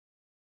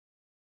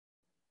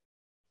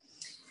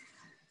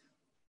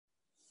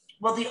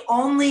 Well, the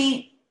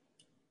only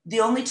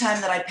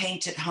time that I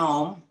paint at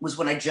home was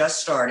when I just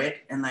started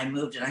and I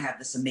moved and I have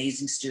this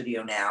amazing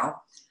studio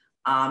now.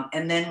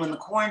 And then when the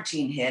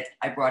quarantine hit,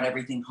 I brought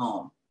everything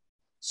home.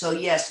 So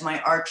yes,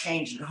 my art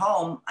changed at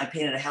home. I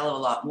painted a hell of a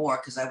lot more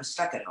because I was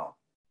stuck at home.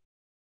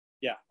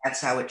 Yeah. That's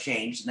how it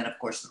changed. And then of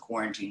course the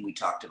quarantine, we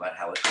talked about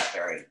how it got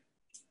very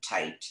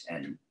tight.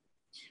 And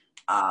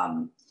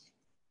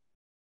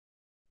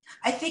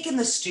I think in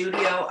the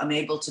studio, I'm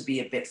able to be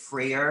a bit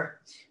freer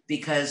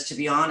because, to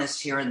be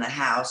honest, here in the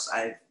house,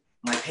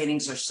 my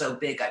paintings are so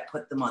big, I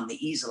put them on the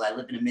easel. I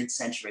live in a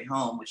mid-century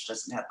home, which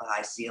doesn't have the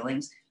high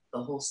ceilings.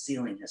 The whole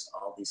ceiling has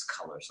all these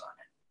colors on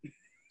it.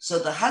 So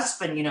the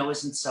husband, you know,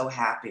 isn't so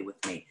happy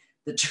with me.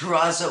 The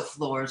terrazzo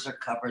floors are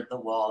covered, the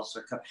walls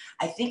are covered.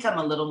 I think I'm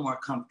a little more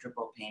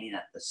comfortable painting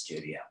at the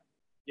studio.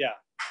 Yeah.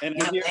 And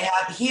You know, they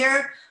have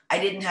here, I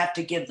didn't have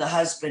to give the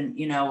husband,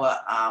 you know,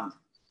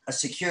 a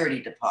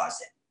security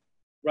deposit.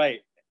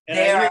 Right. And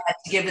There, I had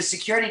to give a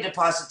security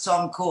deposit, so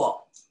I'm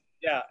cool.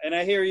 Yeah, and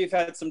I hear you've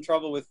had some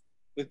trouble with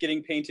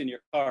getting paint in your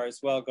car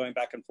as well, going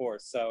back and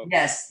forth. So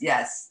yes,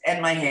 yes,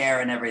 and my hair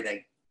and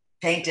everything,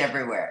 paint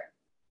everywhere.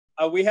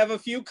 We have a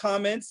few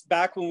comments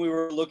back when we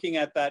were looking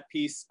at that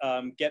piece,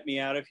 "Get Me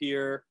Out of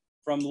Here,"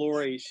 from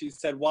Lori. She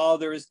said, "While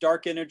there is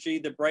dark energy,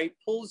 the bright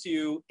pulls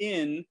you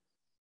in."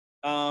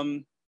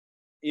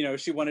 You know,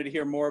 she wanted to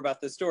hear more about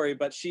the story,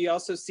 but she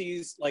also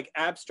sees like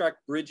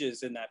abstract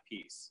bridges in that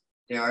piece.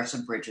 There are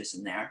some bridges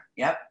in there.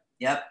 Yep,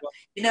 yep.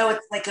 You know,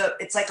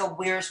 it's like a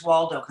Where's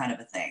Waldo kind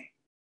of a thing.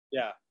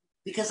 Yeah.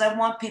 Because I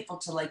want people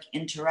to like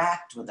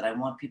interact with it. I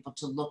want people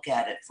to look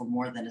at it for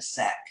more than a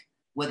sec.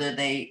 Whether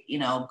they, you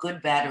know,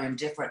 good, bad, or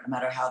indifferent, no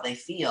matter how they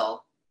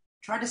feel,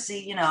 try to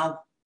see, you know,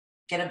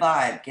 get a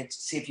vibe, get to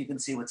see if you can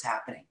see what's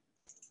happening.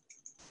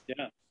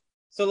 Yeah.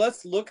 So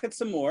let's look at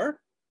some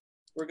more.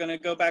 We're going to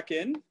go back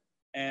in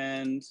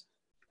and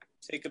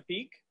take a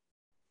peek.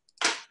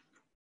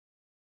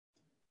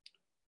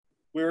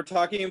 We were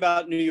talking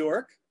about New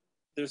York.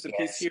 There's a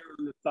piece here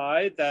on the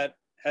side that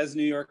has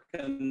New York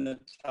in the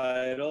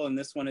title, and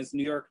this one is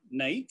New York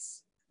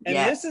Nights. And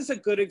this is a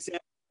good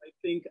example, I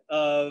think,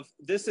 of,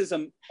 this is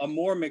a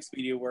more mixed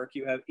media work.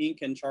 You have ink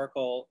and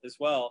charcoal as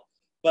well,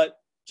 but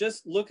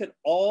just look at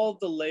all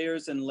the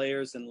layers and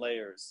layers and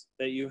layers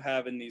that you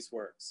have in these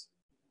works.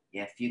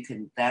 Yeah, if you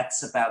can,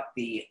 that's about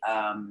the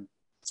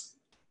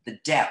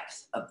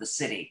depth of the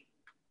city.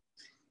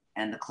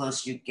 And the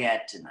closer you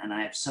get, and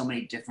I have so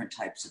many different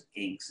types of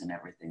inks and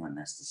everything on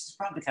this. This is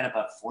probably got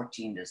about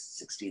 14 to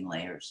 16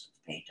 layers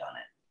of paint on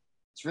it.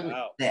 It's really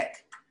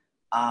thick.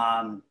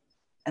 And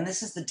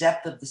this is the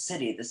depth of the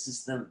city. This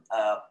is the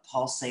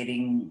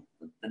pulsating,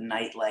 the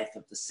nightlife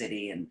of the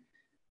city, and,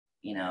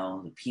 you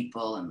know, the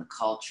people and the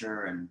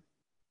culture. And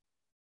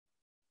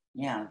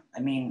yeah, I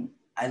mean,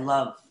 I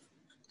love,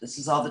 this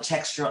is all the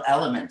textural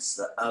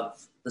elements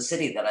of the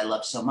city that I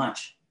love so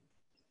much.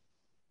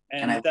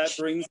 And that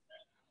brings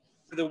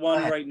the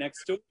one right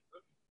next to it.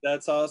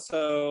 That's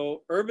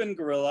also Urban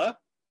Gorilla.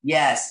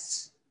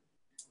 Yes,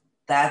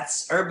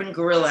 that's Urban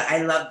Gorilla.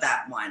 I love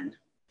that one.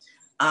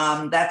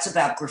 That's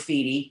about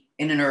graffiti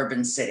in an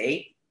urban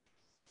city.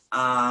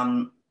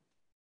 And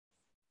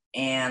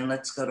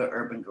let's go to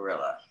Urban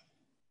Gorilla.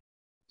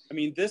 I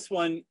mean, this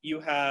one, you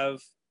have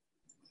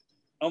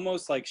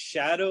almost like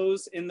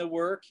shadows in the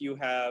work. You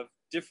have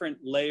different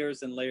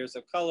layers and layers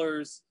of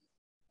colors.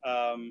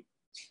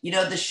 You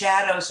know, the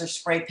shadows are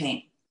spray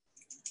paint.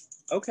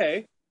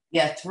 Okay.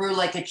 Yeah, through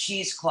like a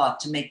cheesecloth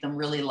to make them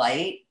really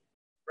light.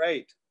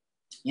 Right.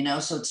 You know,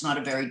 so it's not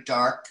a very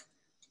dark,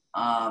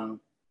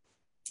 you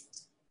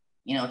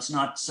know, it's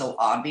not so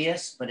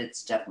obvious, but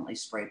it's definitely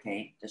spray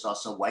paint. There's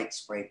also white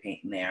spray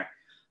paint in there.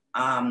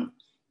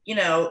 You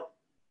know,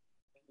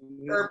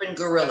 Urban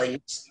Gorilla.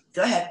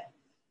 Go ahead.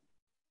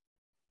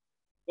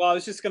 Well, I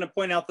was just going to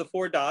point out the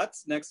 4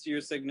 dots next to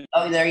your signature.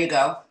 Oh, there you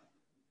go.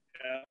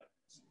 Yeah.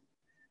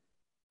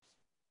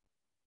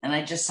 And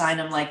I just signed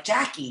them like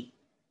Jackie.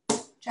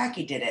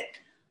 Jackie did it.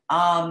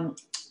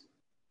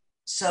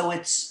 So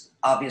it's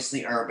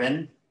obviously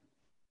urban.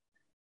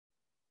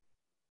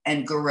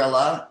 And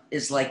Gorilla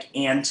is like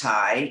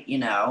anti, you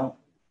know.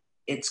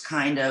 It's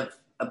kind of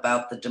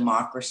about the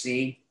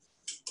democracy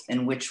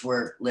in which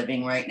we're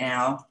living right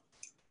now.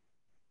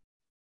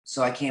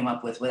 So I came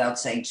up with, without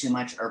saying too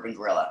much, Urban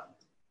Gorilla.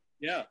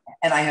 Yeah.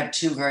 And I have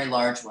 2 very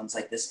large ones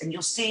like this. And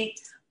you'll see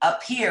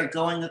up here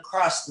going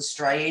across the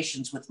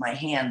striations with my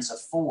hands, a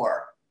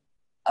 4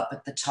 up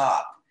at the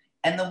top.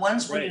 And the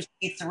ones where you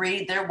see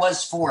 3, there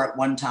was 4 at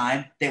one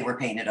time. They were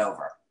painted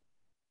over.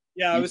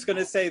 Yeah, I was going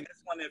to say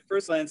this one at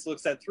first glance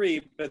looks at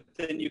 3, but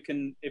then you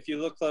can, if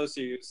you look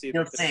closer, you see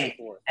you'll see.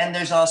 4. And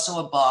there's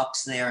also a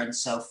box there and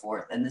so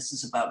forth. And this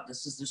is about,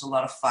 there's a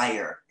lot of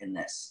fire in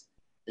this.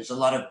 There's a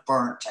lot of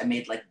burnt. I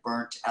made like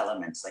burnt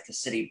elements, like a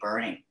city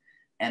burning.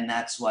 And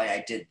that's why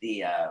I did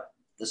the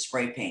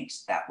spray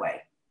paints that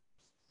way.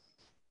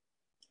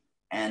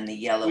 And the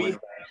yellow and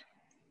red.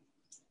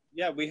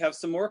 Yeah, we have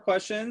some more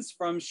questions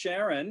from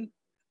Sharon.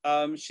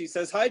 She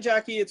says, "Hi,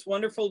 Jackie. It's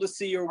wonderful to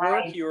see your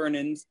work. Hi. You're an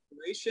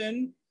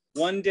inspiration.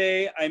 One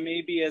day I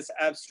may be as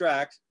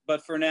abstract,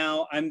 but for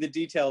now, I'm the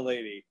detail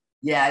lady."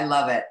 Yeah, I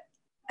love it.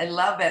 I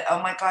love it.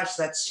 Oh my gosh,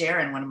 that's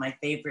Sharon, one of my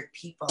favorite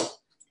people.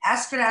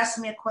 Ask her to ask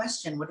me a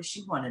question. What does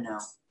she want to know?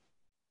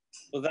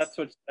 Well, that's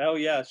what, oh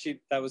yeah,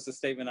 that was a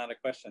statement, not a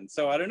question.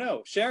 So I don't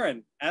know.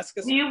 Sharon, ask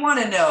us. What do you want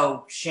to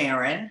know,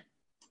 Sharon?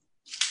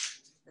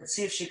 Let's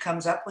see if she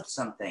comes up with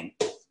something.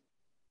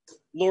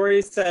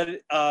 Lori said,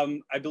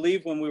 I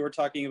believe when we were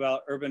talking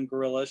about Urban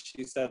Gorilla,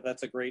 she said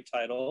that's a great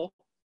title.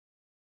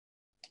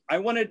 I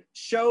want to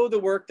show the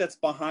work that's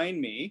behind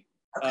me.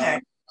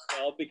 Okay.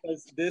 Well,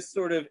 because this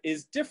sort of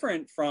is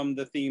different from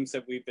the themes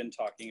that we've been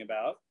talking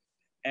about.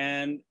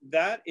 And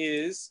that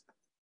is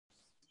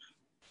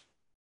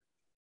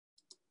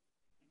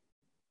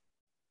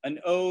an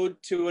ode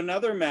to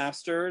another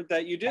master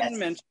that you didn't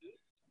mention.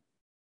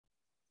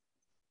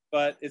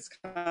 but it's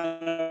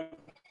kind of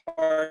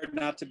hard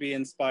not to be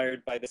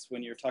inspired by this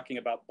when you're talking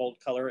about bold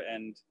color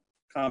and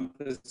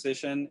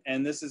composition.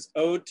 And this is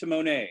Ode to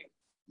Monet.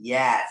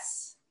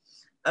 Yes.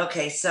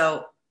 Okay,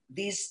 so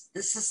this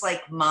is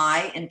like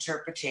my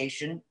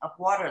interpretation of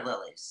water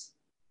lilies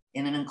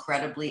in an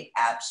incredibly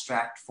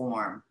abstract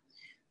form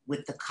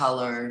with the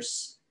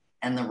colors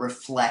and the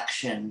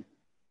reflection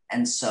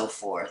and so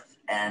forth.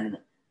 And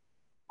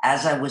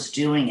as I was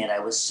doing it, I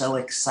was so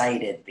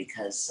excited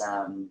because,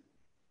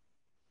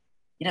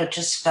 it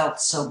just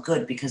felt so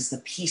good because the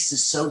piece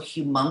is so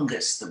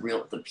humongous. The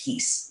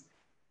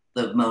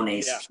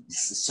Monet's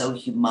piece is so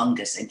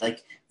humongous. And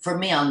like, for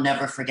me, I'll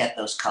never forget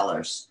those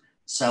colors.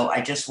 So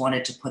I just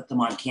wanted to put them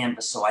on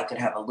canvas so I could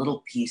have a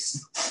little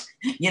piece,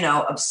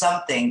 of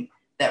something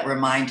that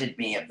reminded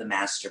me of the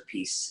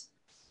masterpiece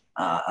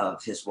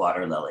of his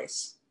water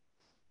lilies.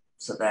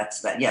 So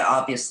that's that. Yeah,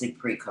 obviously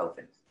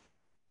pre-COVID.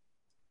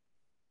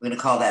 We're going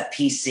to call that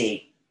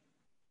PC.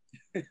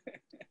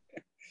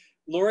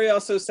 Lori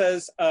also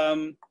says,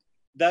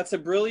 that's a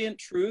brilliant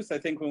truth. I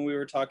think when we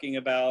were talking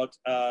about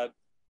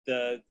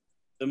the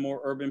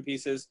more urban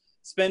pieces,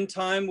 spend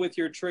time with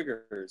your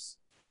triggers.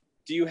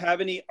 Do you have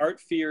any art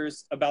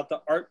fears about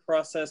the art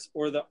process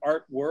or the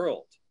art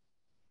world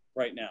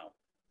right now?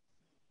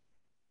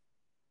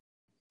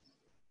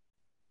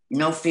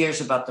 No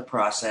fears about the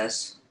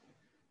process.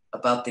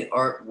 About the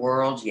art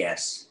world,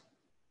 yes.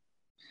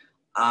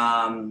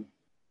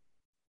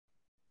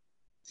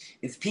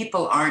 If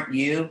people aren't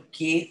you,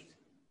 Keith,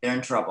 they're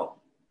in trouble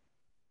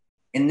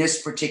in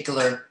this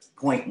particular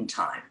point in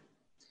time.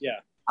 Yeah.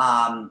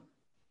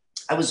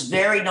 I was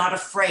very not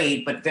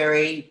afraid, but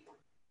very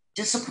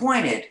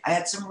disappointed. I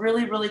had some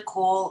really, really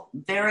cool,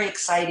 very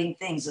exciting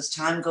things. As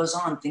time goes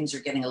on, things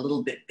are getting a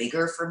little bit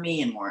bigger for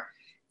me and more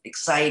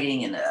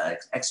exciting, and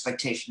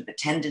expectation of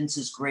attendance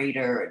is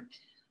greater,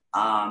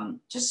 and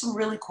just some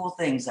really cool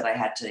things that I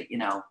had to,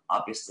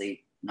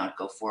 obviously not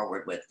go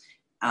forward with.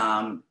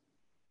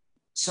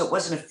 So it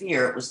wasn't a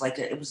fear. It was like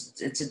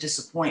it's a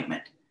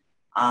disappointment.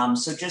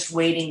 So just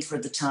waiting for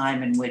the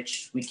time in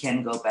which we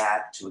can go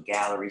back to a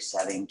gallery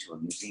setting, to a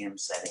museum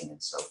setting,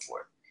 and so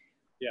forth.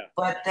 Yeah.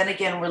 But then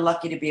again, we're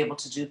lucky to be able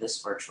to do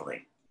this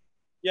virtually.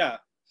 Yeah.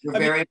 We're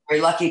very,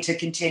 very lucky to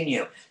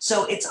continue.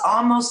 So it's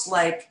almost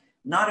like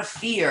not a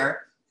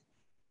fear.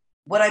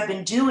 What I've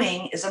been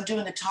doing is I'm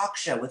doing a talk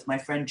show with my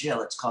friend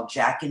Jill. It's called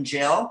Jack and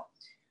Jill,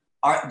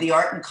 the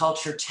Art and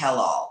Culture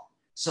Tell-All.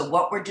 So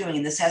what we're doing,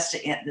 and this has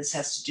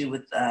to do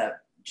with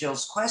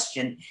Jill's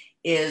question,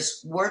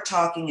 is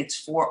it's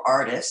for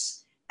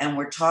artists, and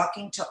we're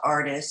talking to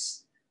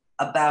artists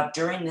about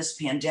during this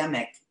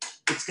pandemic,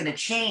 it's going to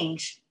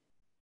change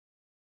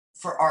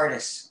for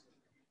artists.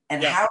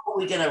 And how are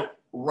we going to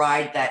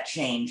ride that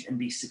change and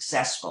be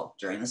successful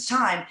during this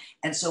time?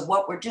 And so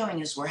what we're doing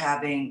is we're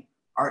having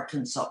art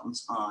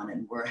consultants on,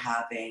 and we're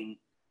having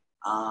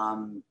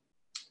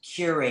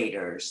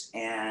curators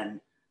and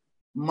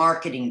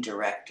marketing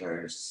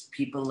directors,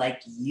 people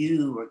like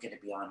you are going to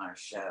be on our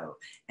show,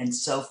 and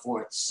so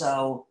forth.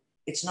 So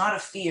it's not a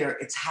fear,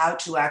 it's how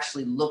to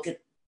actually look at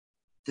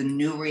the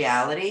new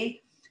reality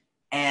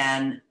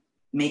and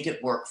make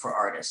it work for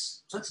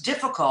artists. So it's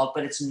difficult,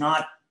 but it's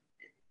doable.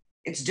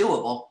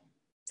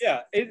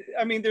 Yeah,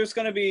 there's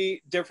going to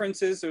be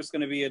differences, there's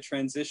going to be a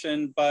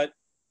transition, but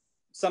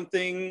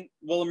something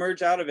will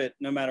emerge out of it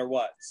no matter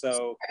what.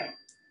 So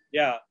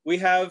yeah, we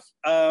have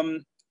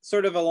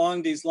sort of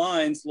along these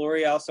lines,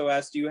 Lori also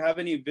asked, do you have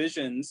any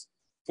visions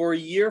for a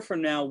year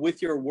from now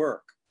with your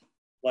work?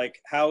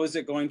 Like, how is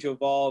it going to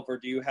evolve, or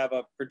do you have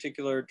a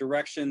particular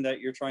direction that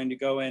you're trying to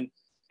go in?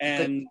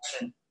 And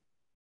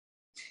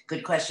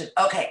Good question.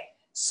 Okay,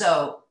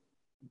 so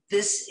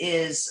this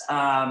is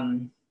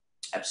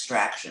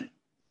abstraction.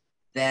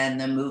 Then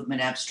the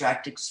movement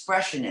abstract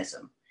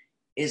expressionism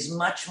is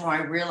much more,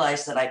 I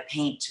realize that I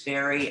paint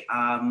very,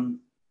 I'd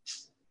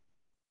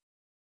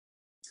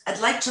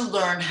like to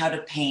learn how to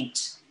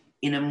paint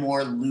in a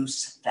more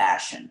loose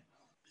fashion.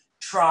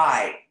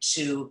 Try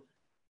to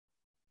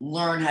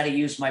learn how to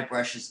use my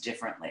brushes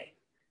differently.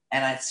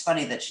 And it's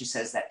funny that she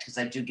says that, because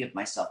I do give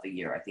myself a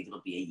year. I think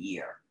it'll be a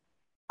year.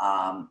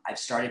 I've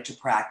started to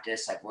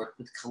practice. I've worked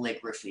with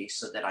calligraphy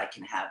so that I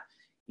can have,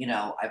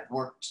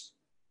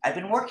 I've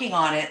been working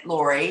on it,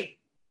 Lori,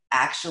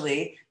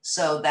 actually.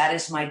 So that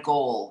is my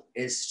goal,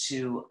 is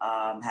to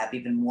have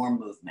even more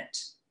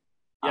movement.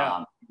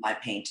 My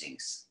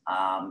paintings.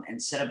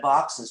 Instead of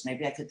boxes,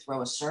 maybe I could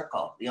throw a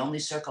circle. The only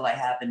circle I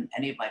have in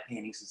any of my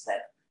paintings is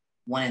that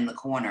one in the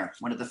corner.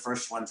 One of the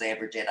first ones I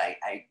ever did. I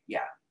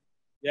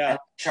like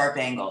sharp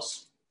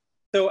angles.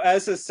 So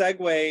as a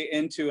segue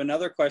into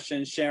another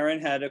question,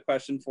 Sharon had a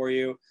question for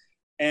you,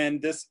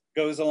 and this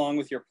goes along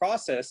with your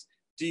process.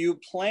 Do you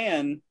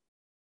plan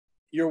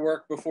your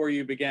work before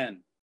you begin?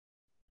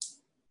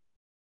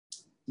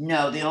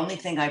 No, the only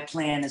thing I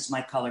plan is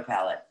my color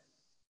palette.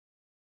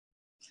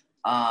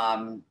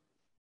 I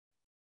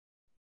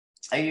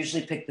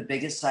usually pick the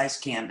biggest size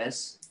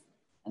canvas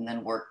and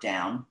then work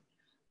down.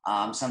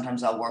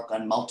 Sometimes I'll work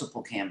on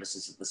multiple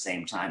canvases at the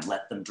same time,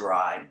 let them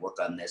dry, work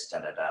on this,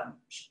 da-da-da.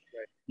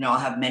 You know, I'll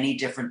have many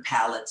different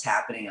palettes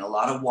happening, and a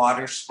lot of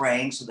water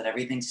spraying so that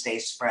everything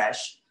stays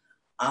fresh.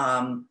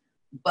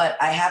 But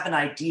I have an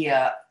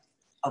idea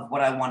of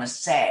what I want to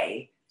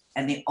say.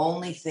 And the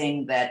only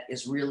thing that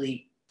is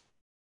really,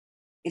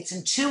 it's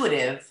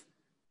intuitive,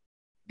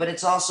 but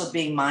it's also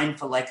being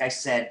mindful, like I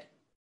said,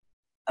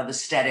 of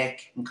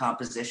aesthetic and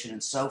composition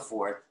and so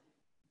forth,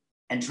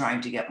 and trying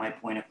to get my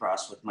point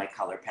across with my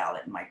color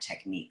palette and my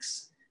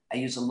techniques. I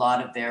use a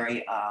lot of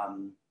very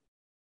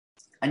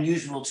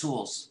unusual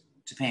tools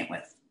to paint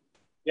with.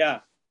 Yeah,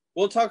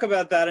 we'll talk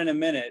about that in a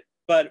minute,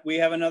 but we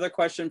have another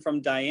question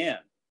from Diane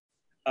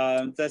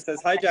that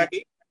says, hi,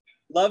 Jacki.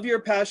 Love your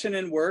passion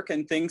and work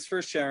and thanks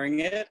for sharing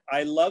it.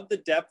 I love the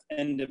depth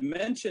and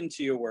dimension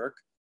to your work.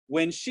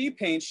 When she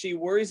paints, she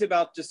worries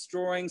about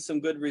destroying some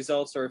good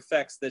results or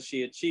effects that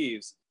she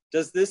achieves.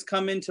 Does this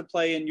come into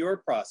play in your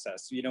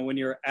process? You know, when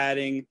you're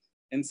adding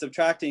and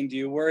subtracting, do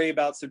you worry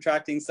about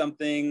subtracting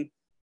something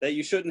that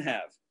you shouldn't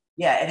have?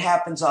 Yeah, it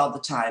happens all the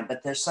time,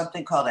 but there's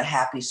something called a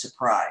happy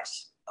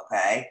surprise,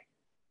 okay?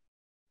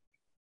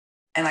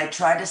 And I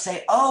try to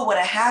say, oh, what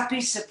a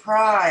happy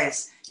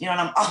surprise. You know,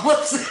 and I'm all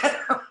upset.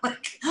 I'm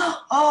like,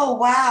 oh,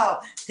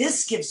 wow,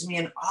 this gives me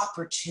an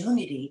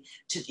opportunity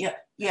to,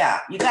 yeah,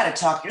 you got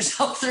to talk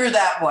yourself through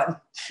that one.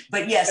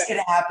 But yes, it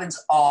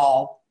happens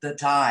all the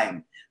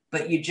time.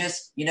 But you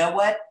just, you know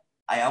what?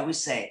 I always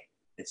say,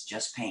 it's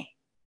just paint.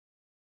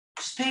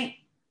 Just paint.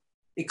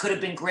 It could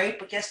have been great,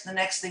 but guess the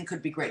next thing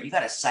could be great. You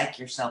got to psych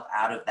yourself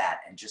out of that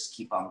and just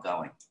keep on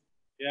going.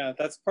 Yeah,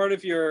 that's part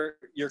of your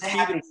key to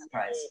be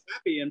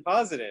happy and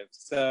positive.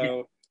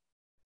 So,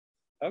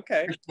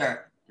 okay. For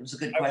sure. It was a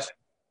good question.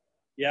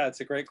 Yeah,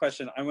 it's a great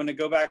question. I'm going to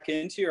go back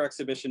into your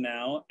exhibition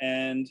now,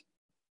 and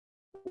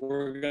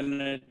we're going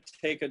to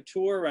take a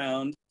tour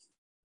around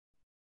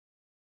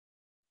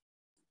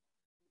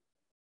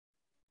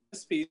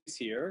this piece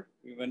here.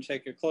 We're going to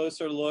take a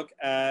closer look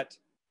at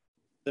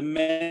the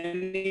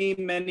many,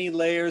 many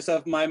layers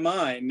of my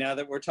mind. Now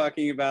that we're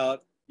talking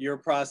about your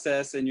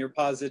process and your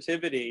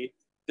positivity,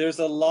 there's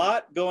a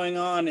lot going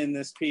on in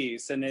this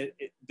piece. And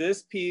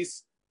this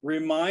piece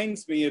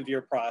reminds me of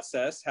your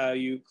process, how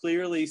you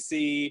clearly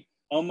see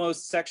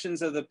almost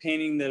sections of the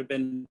painting that have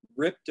been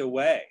ripped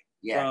away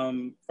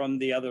from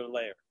the other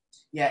layer.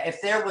 Yeah,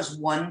 if there was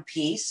one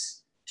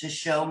piece to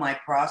show my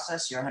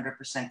process, you're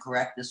 100%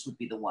 correct. This would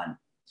be the one.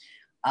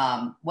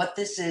 What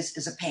this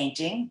is a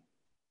painting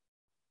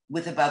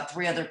with about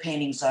 3 other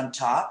paintings on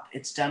top.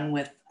 It's done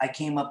with, I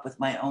came up with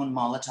my own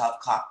Molotov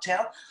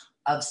cocktail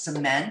of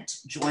cement,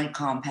 joint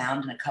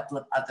compound, and a couple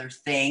of other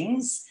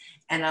things.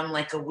 And I'm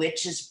like a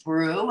witch's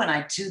brew, and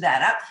I do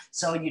that up.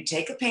 So you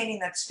take a painting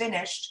that's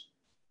finished,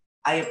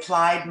 I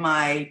applied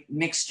my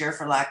mixture,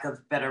 for lack of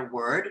a better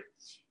word,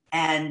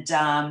 and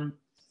then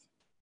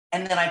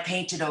I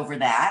painted over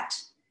that.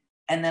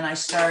 And then I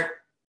start,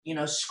 you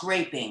know,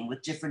 scraping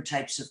with different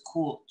types of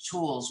cool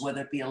tools,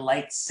 whether it be a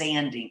light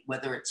sanding,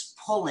 whether it's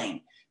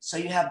pulling. So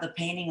you have the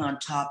painting on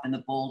top in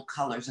the bold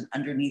colors, and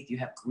underneath you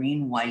have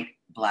green, white,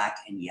 black,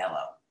 and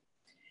yellow.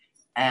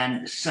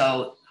 And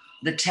so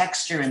the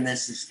texture in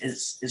this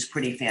is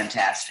pretty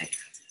fantastic.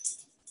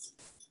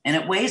 And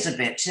it weighs a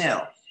bit too.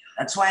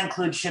 That's why I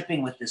include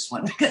shipping with this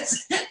one,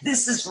 because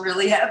this is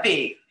really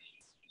heavy.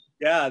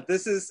 Yeah,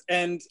 this is,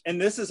 and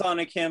this is on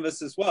a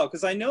canvas as well,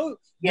 because I know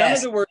yes. None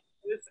of the work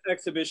in this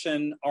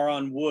exhibition are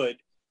on wood,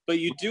 but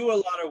you do a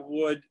lot of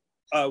wood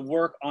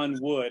work on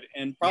wood,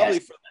 and probably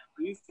yes. for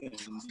that reason,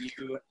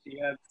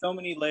 you have so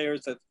many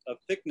layers of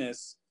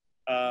thickness.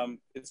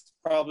 It's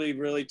probably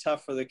really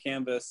tough for the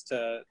canvas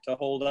to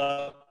hold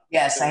up.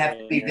 Yes, I have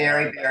to be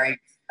very, very,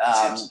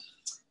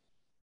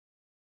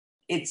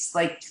 it's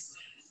like,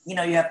 you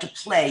know, you have to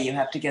play, you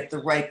have to get the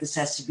right, this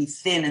has to be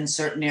thin in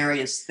certain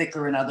areas,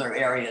 thicker in other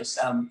areas,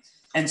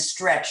 and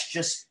stretch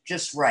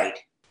just right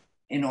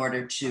in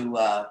order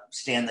to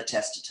stand the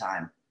test of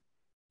time.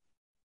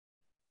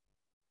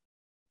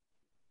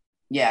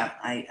 Yeah,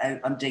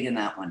 I'm digging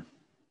that one.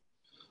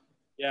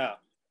 Yeah,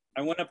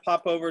 I want to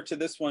pop over to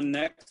this one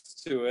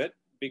next to it,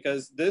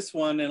 because this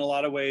one in a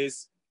lot of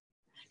ways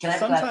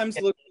sometimes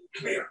looks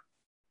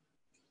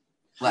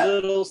a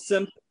little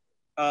simple.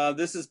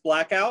 This is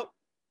Blackout.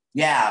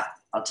 Yeah,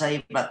 I'll tell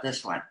you about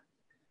this one.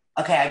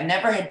 Okay, I've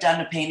never had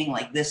done a painting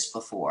like this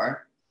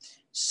before.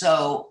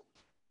 So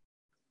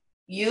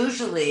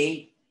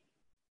usually,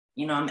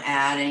 you know, I'm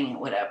adding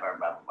whatever,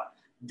 blah, blah, blah.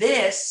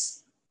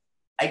 This,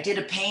 I did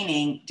a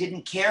painting,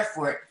 didn't care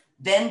for it,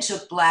 then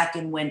took black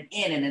and went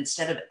in, and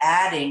instead of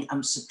adding,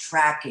 I'm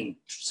subtracting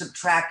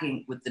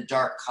with the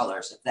dark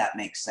colors, if that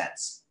makes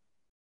sense.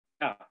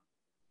 Yeah.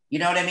 You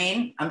know what I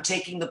mean? I'm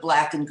taking the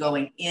black and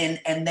going in,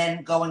 and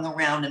then going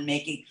around and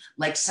making,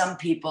 like some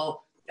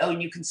people, oh,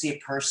 you can see a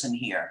person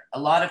here. A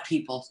lot of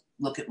people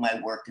look at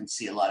my work and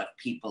see a lot of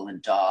people and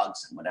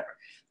dogs and whatever.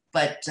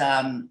 But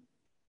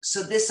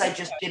so this, I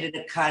just did it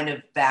a kind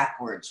of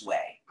backwards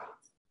way.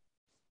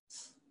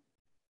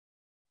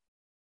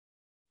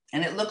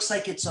 And it looks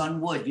like it's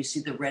on wood. You see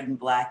the red and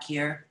black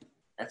here?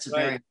 That's a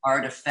very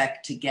hard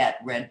effect to get,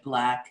 red,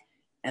 black,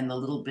 and the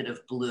little bit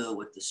of blue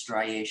with the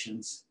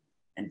striations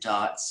and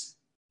dots.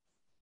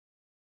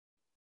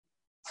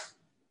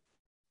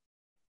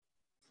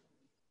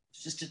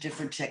 It's just a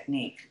different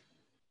technique.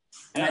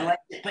 And Yeah. I like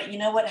it. But you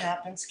know what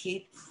happens,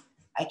 Keith?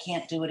 I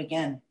can't do it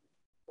again.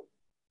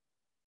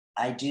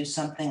 I do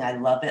something, I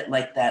love it,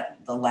 like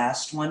that, the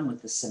last one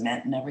with the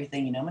cement and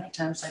everything. You know how many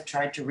times I've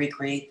tried to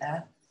recreate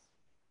that?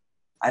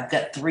 I've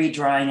got 3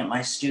 drying at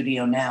my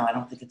studio now. I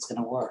don't think it's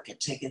going to work.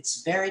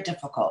 It's very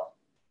difficult.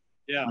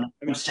 Yeah. When it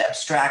comes to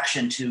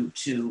abstraction to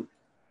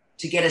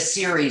get a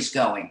series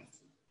going.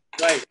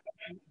 Right.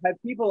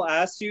 Have people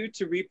asked you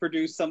to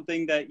reproduce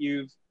something that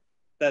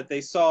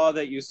they saw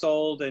that you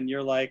sold, and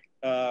you're like,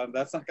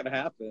 that's not going to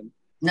happen?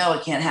 No,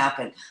 it can't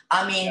happen.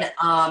 I mean,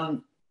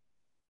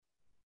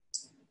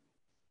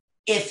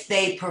 if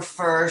they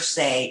prefer,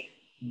 say,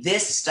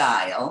 this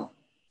style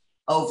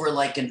over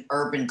like an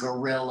urban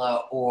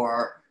gorilla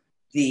or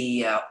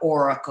the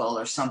Oracle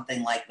or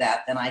something like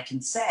that, then I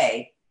can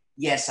say,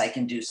 yes, I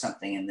can do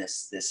something in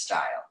this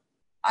style.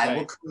 I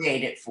will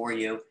create it for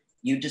you.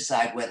 You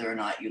decide whether or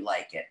not you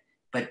like it.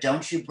 But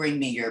don't you bring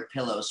me your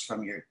pillows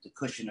from the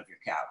cushion of your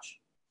couch.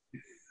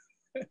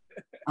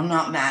 I'm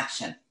not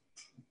matching.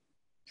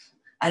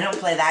 I don't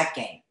play that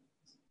game.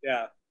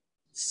 Yeah.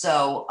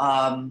 So,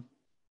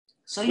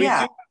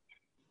 yeah.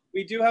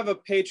 We do have a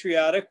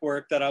patriotic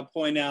work that I'll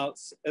point out,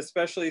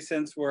 especially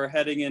since we're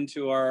heading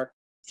into our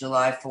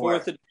July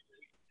 4th.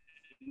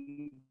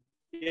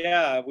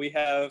 Yeah, we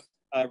have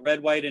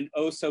Red, White, and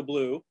Oh So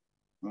Blue.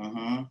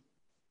 Mm-hmm.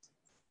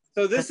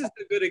 So this is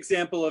a good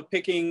example of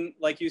picking,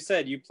 like you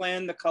said, you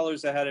plan the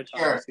colors ahead of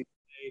time. Sure. So you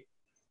say,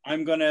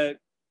 I'm going to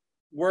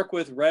work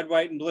with red,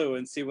 white, and blue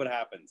and see what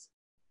happens.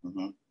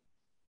 Mm-hmm.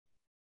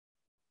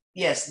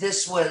 Yes,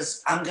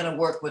 I'm going to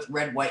work with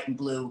red, white, and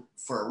blue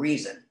for a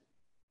reason.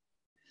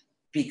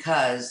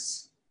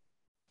 Because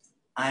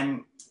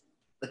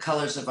the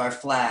colors of our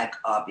flag,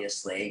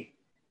 obviously,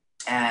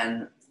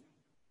 and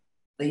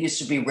they used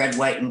to be red,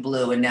 white, and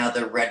blue, and now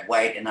they're red,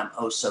 white, and I'm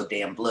oh so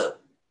damn blue.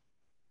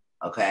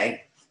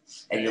 Okay?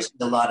 And you'll see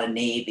a lot of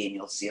navy, and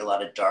you'll see a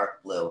lot of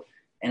dark blue,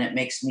 and it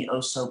makes me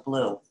oh so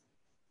blue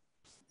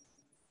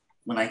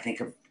when I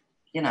think of,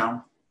 you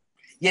know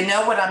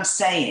what I'm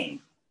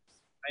saying.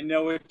 I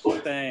know what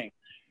you're saying.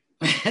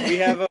 We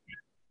have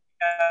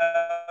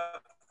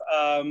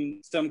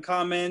some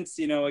comments,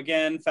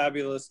 again,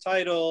 fabulous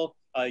title.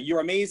 You're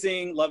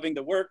amazing, loving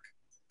the work.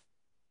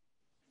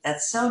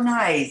 That's so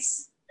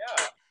nice.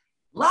 Yeah.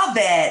 Love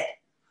it. I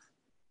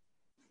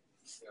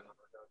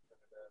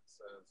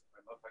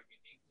love how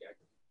unique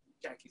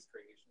Jacki's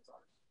creations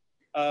are.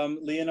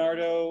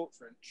 Leonardo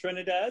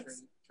Trinidad?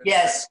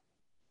 Yes.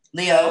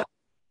 Leo.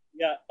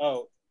 Yeah.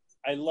 Oh,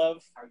 I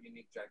love how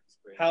unique Jacki's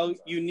creations how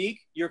unique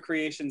your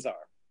creations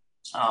are.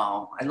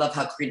 Oh, I love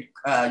how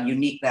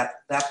unique that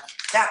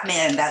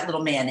man, that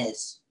little man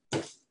is.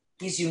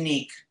 He's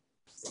unique.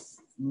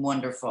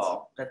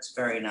 Wonderful. That's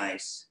very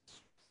nice.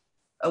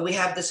 Oh, we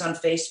have this on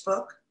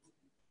Facebook?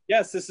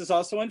 Yes, this is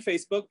also on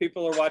Facebook.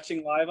 People are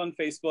watching live on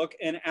Facebook.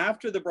 And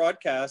after the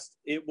broadcast,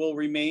 it will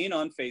remain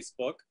on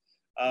Facebook.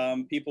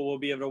 People will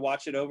be able to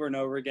watch it over and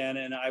over again.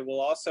 And I will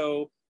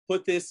also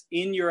put this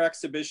in your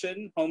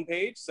exhibition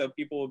homepage. So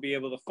people will be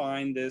able to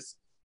find this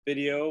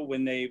video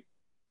when they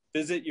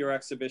visit your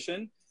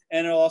exhibition.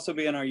 And it'll also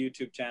be on our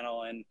YouTube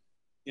channel. And,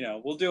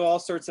 we'll do all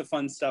sorts of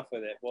fun stuff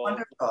with it.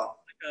 Wonderful.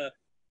 Like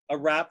a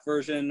rap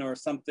version or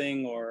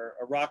something, or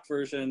a rock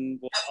version.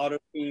 We'll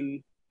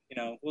auto-tune,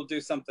 we'll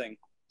do something.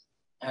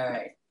 All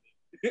right.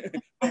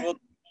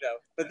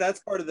 But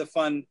that's part of the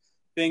fun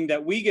thing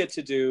that we get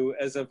to do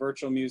as a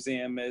virtual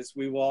museum is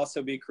we will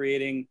also be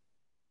creating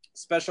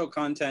special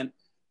content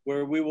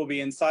where we will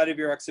be inside of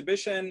your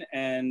exhibition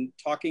and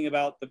talking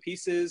about the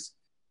pieces.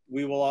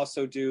 We will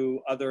also do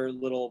other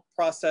little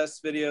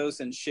process videos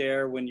and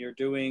share when you're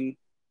doing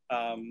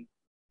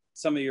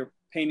some of your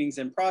paintings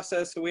in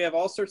process. So we have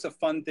all sorts of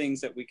fun things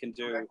that we can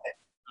do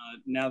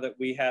now that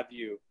we have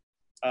you.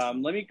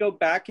 Let me go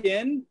back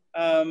in.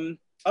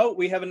 Oh,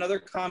 we have another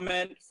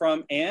comment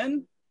from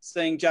Anne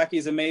saying Jacki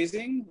is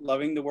amazing,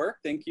 loving the work.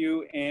 Thank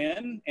you,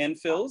 Anne. Anne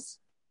Phils.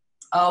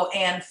 Oh,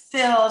 Anne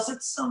Phils,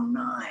 it's so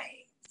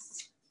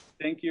nice.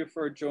 Thank you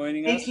for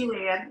joining us. Thank you,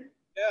 Anne.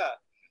 Yeah.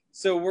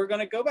 So we're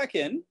going to go back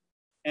in,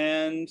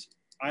 and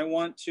I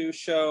want to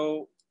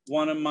show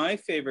one of my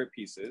favorite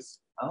pieces.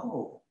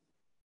 Oh.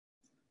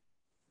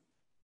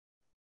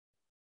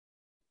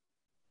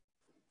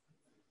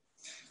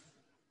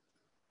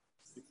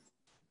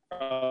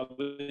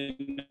 Probably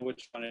know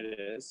which one it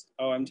is.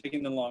 Oh, I'm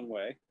taking the long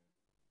way.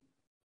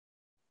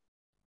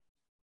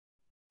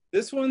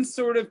 This one's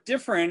sort of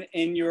different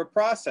in your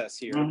process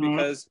here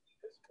because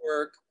this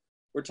work,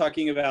 we're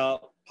talking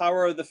about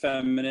power of the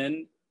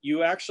feminine.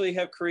 You actually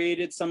have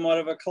created somewhat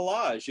of a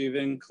collage. You've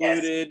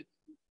included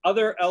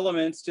other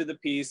elements to the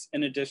piece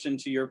in addition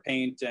to your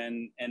paint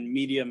and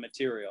medium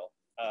material.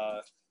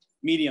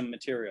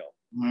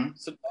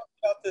 So talk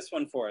about this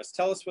one for us.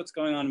 Tell us what's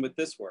going on with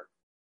this work.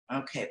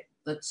 Okay,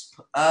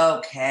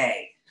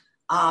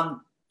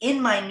 in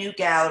my new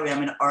gallery,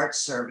 I'm an art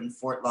serve in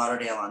Fort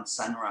Lauderdale on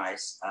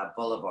Sunrise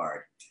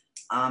Boulevard.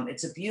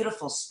 It's a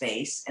beautiful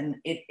space, and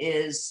it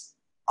is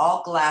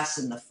all glass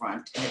in the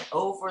front, and it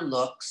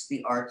overlooks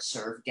the Art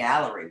Serve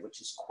gallery, which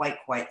is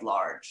quite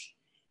large.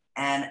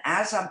 And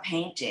as I'm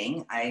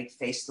painting, I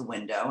face the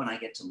window and I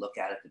get to look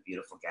out at the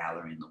beautiful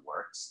gallery and the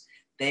works.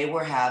 They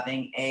were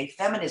having a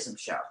feminism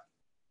show.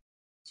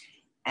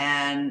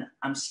 And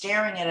I'm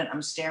staring at it,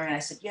 I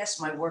said, yes,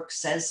 my work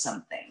says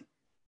something.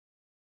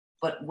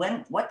 But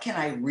what can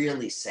I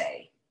really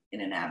say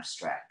in an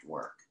abstract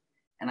work?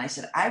 And I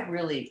said, I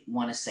really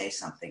want to say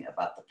something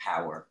about the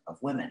power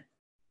of women.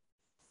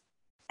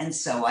 And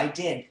so I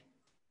did.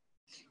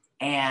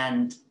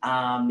 And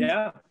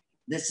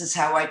this is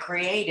how I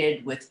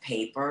created, with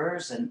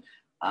papers and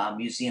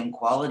museum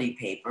quality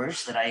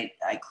papers that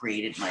I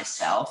created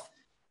myself,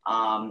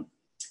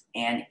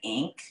 and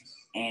ink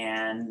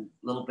and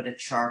a little bit of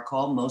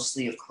charcoal,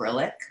 mostly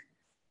acrylic.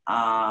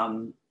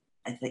 I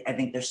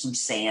think there's some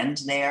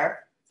sand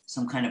there,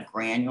 some kind of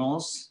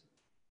granules.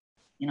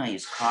 You know, I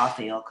use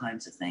coffee, all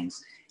kinds of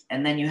things.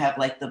 And then you have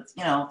like the,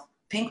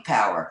 pink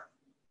power.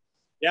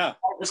 Yeah.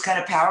 It was kind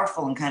of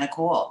powerful and kind of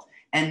cool.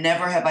 And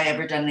never have I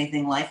ever done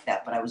anything like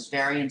that. But I was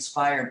very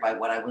inspired by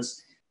what I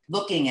was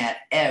looking at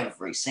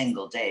every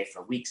single day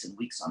for weeks and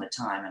weeks on a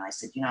time. And I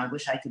said, I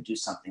wish I could do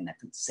something that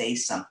could say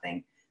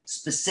something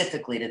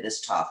specifically to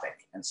this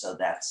topic. And so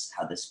that's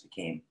how this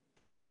became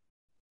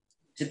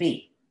to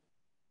be.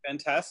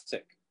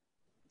 Fantastic.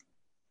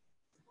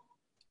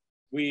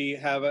 We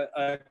have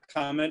a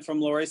comment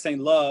from Lori saying,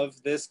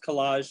 love this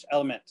collage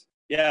element.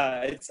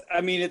 Yeah,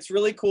 it's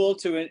really cool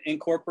to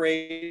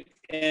incorporate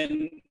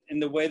in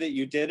the way that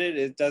you did it.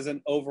 It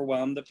doesn't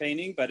overwhelm the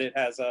painting, but it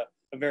has a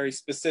very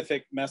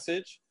specific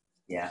message.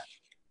 Yeah.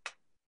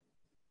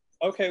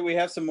 Okay, we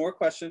have some more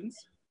questions.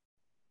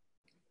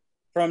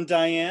 From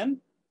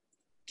Diane,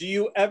 do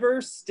you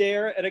ever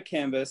stare at a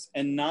canvas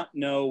and not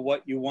know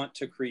what you want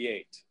to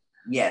create?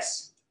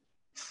 Yes.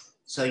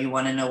 So you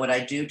want to know what I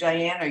do,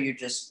 Diane, or you're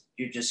just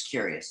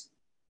curious?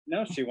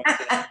 No, she wants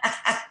to.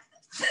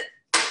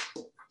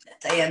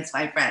 Diane's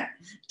my friend.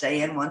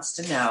 Diane wants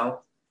to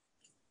know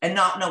and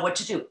not know what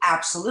to do.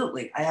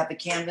 Absolutely. I have a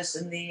canvas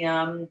in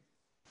the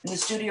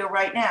studio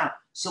right now.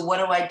 So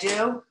what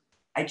do?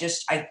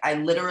 I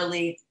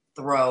literally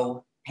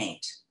throw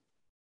paint.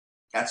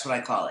 That's what I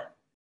call it.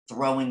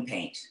 Throwing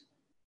paint.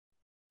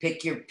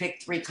 Pick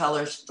 3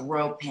 colors,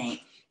 throw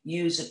paint.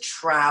 Use a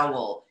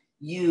trowel,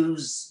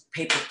 use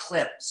paper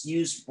clips,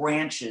 use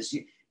branches.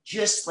 You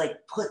just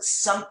like put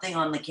something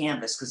on the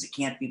canvas because it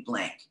can't be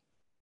blank.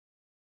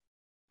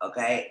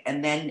 Okay,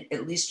 and then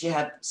at least you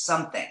have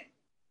something.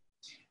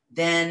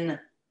 Then,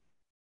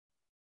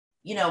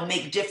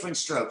 make different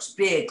strokes,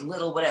 big,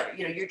 little, whatever.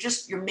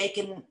 You're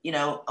making,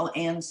 oh,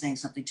 Anne's saying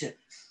something too.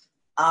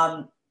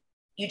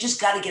 You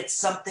just got to get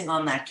something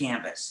on that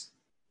canvas.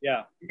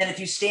 Yeah. And then if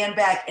you stand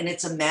back and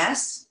it's a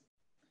mess,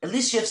 at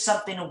least you have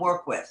something to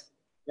work with.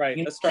 Right.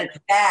 It's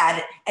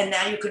bad, and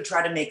now you can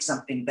try to make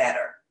something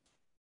better.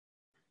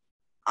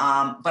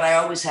 But I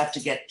always have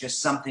to get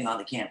just something on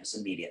the canvas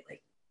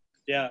immediately.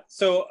 Yeah.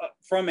 So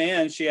from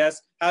Anne, she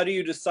asked, how do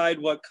you decide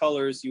what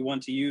colors you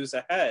want to use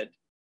ahead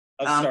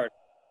of starting?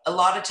 A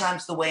lot of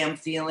times the way I'm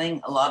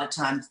feeling, a lot of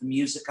times the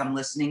music I'm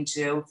listening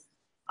to.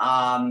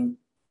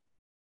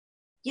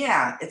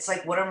 Yeah, it's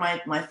like, what are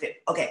my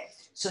okay,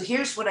 so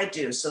here's what I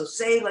do. So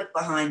say like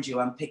behind you,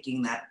 I'm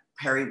picking that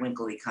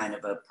periwinkly kind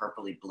of a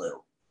purpley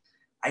blue.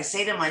 I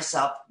say to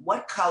myself,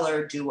 what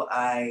color do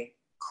I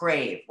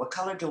crave? What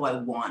color do I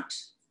want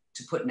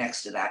to put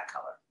next to that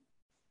color?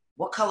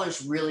 What color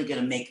is really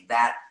going to make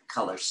that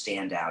color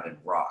stand out and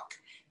rock?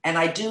 And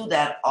I do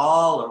that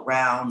all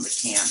around the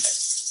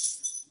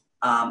canvas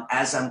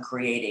as I'm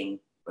creating,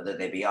 whether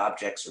they be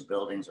objects or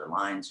buildings or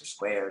lines or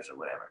squares or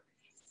whatever.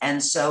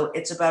 And so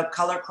it's about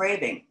color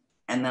craving.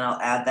 And then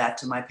I'll add that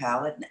to my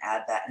palette and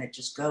add that, and it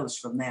just goes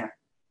from there.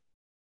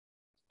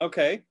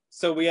 Okay,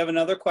 so we have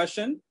another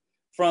question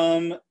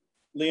from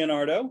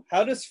Leonardo.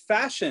 How does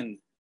fashion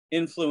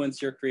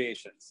influence your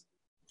creations?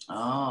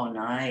 Oh,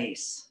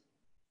 nice.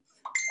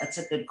 That's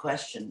a good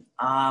question.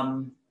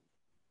 Well,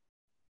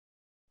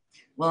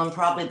 I'm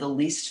probably the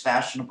least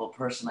fashionable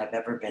person I've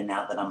ever been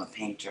now that I'm a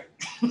painter.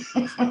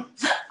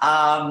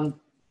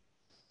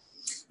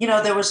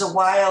 There was a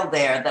while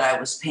there that I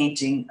was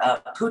painting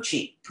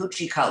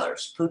Poochie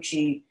colors.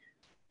 Poochie,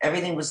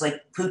 everything was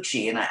like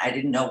Poochie, and I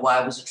didn't know why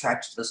I was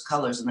attracted to those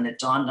colors. And then it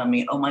dawned on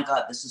me, oh my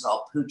God, this is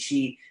all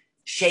Poochie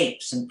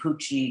shapes and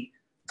Poochie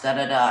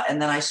da-da-da.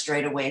 And then I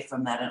strayed away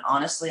from that. And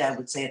honestly, I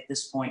would say at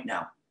this point,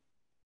 no.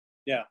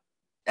 Yeah.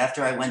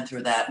 After I went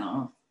through that,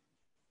 no.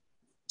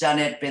 Done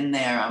it, been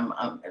there,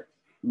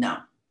 no.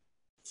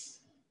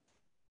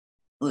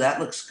 Oh, that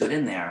looks good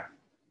in there.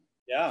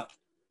 Yeah.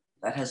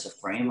 That has a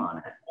frame on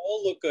it.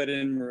 All look good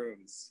in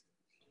rooms.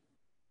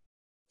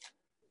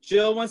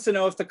 Jill wants to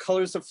know if the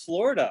colors of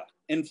Florida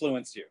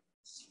influence you.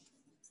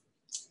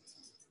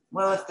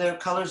 Well, if the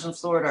colors in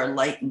Florida are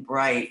light and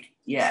bright,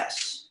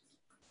 yes.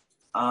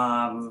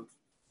 The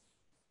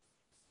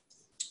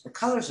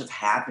colors of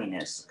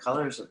happiness, the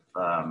colors of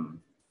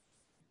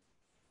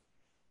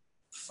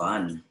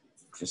fun,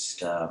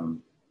 just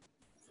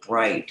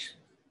bright,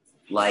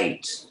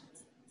 light,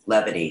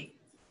 levity.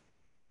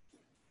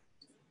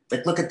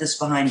 Like, look at this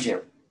behind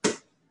you.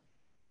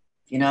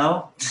 You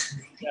know?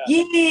 Yeah.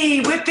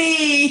 Yee,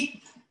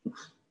 whippy!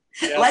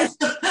 Yeah.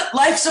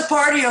 Life's a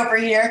party over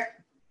here.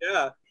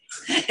 Yeah.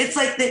 It's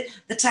like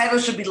the title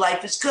should be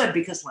Life is Good,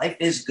 because life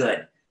is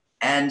good.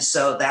 And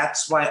so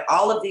that's why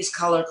all of these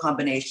color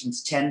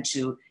combinations tend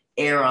to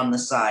err on the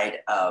side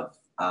of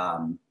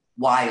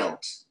wild,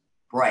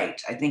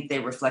 bright. I think they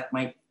reflect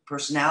my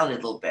personality a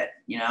little bit,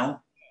 you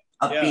know,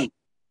 upbeat.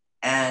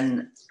 Yeah.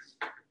 And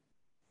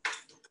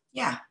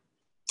yeah.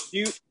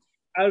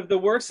 Out of the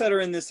works that are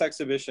in this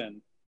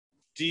exhibition,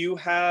 do you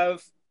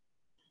have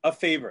a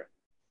favorite?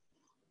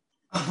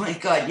 Oh my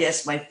God,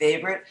 yes, my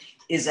favorite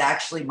is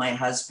actually my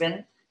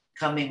husband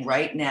coming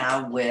right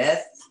now with,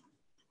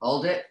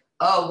 hold it,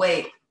 oh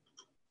wait,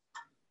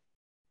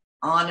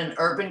 on an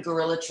Urban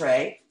Gorilla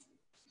tray.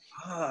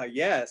 Ah,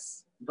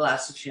 yes.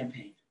 Glass of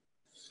champagne.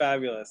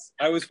 Fabulous.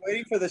 I was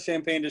waiting for the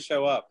champagne to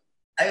show up.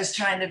 I was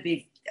trying to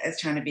be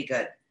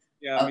good.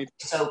 Yeah. Me too.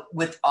 So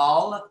with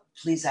all of,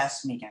 please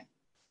ask me again.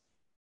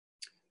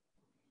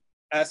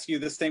 Ask you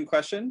the same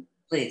question?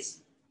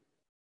 Please.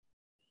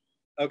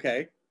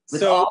 Okay.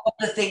 With all of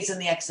the things in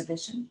the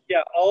exhibition?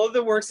 Yeah, all of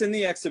the works in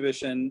the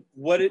exhibition.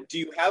 Do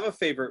you have a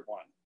favorite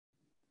one?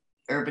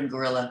 Urban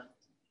Gorilla.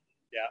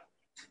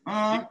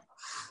 Yeah.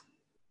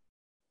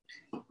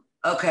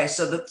 Okay,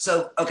 so the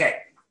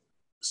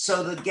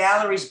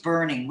gallery's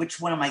burning.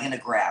 Which one am I going to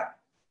grab?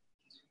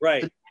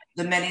 Right.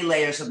 The many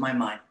layers of my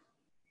mind.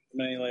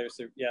 Many layers.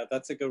 Yeah,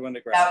 that's a good one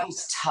to grab. That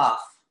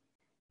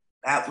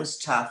was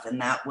tough. And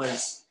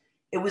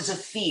it was a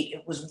feat.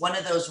 It was one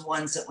of those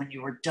ones that when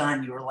you were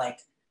done, you were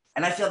like,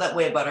 and I feel that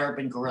way about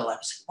Urban Gorilla. I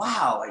was like,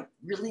 wow, I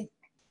really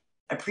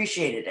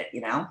appreciated it, you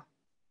know?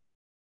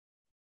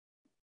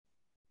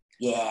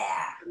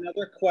 Yeah.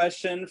 Another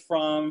question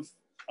from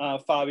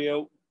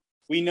Fabio.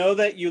 We know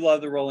that you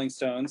love the Rolling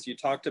Stones. You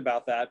talked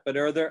about that, but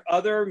are there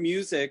other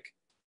music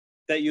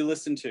that you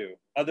listen to?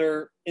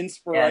 Other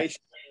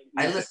inspiration?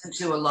 Yeah. I listen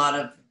to a lot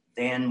of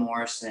Van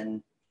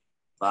Morrison,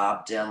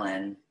 Bob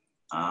Dylan.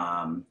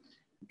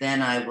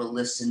 Then I will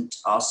listen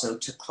also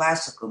to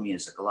classical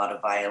music, a lot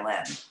of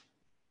violin.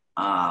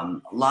 A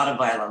lot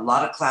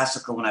of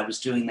classical when I was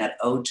doing that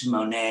Ode to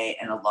Monet,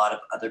 and a lot of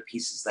other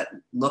pieces that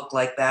look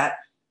like that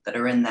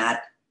are in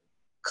that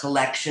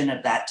collection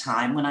of that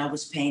time when I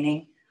was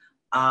painting.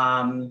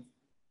 And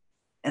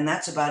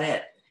that's about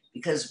it.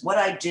 Because what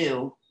I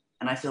do,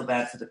 and I feel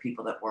bad for the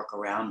people that work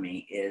around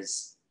me,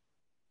 is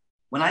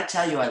when I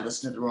tell you I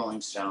listen to the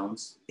Rolling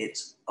Stones,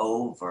 it's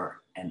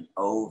over and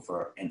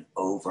over and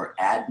over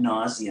ad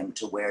nauseum,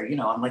 to where, you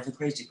know, I'm like a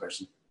crazy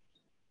person.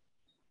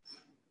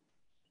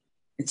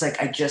 It's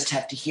like I just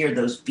have to hear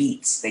those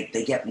beats. They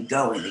get me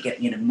going. They get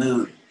me in a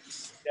mood.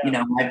 Yeah. You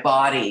know, my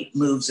body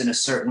moves in a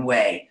certain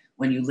way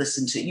when you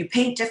listen to it. You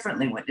paint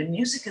differently. When the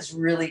music is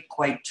really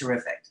quite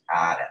terrific.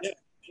 Yeah.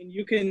 And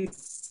you can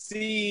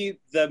see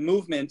the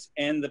movement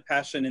and the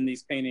passion in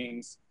these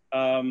paintings.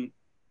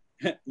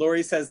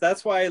 Lori says,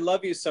 that's why I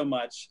love you so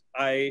much.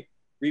 I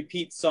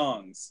repeat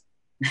songs.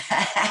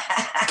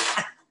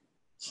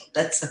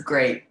 That's so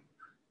great.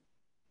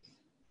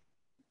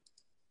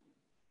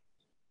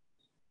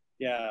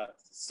 Yeah,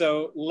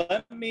 so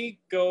let me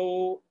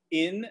go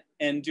in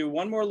and do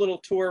one more little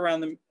tour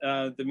around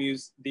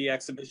the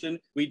exhibition.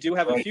 We do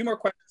have a few more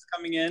questions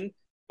coming in,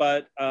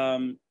 but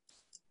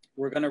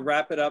we're going to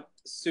wrap it up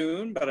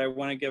soon. But I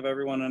want to give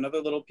everyone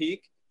another little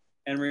peek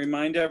and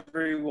remind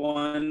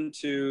everyone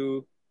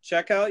to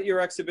check out your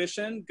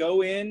exhibition.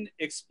 Go in,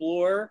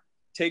 explore,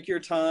 take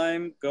your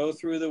time, go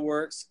through the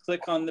works,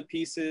 click on the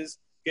pieces,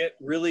 get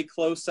really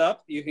close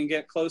up. You can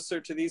get closer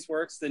to these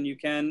works than you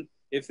can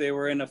if they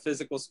were in a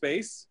physical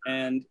space.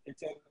 And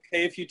it's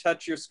okay if you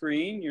touch your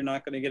screen, you're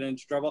not going to get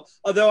into trouble.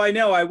 Although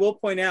I will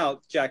point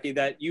out, Jacki,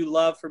 that you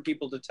love for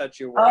people to touch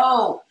your work.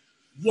 Oh,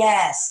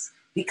 yes,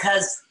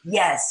 because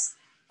yes.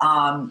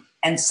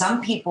 And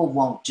some people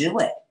won't do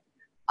it.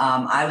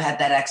 I had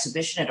that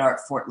exhibition at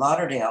Art Fort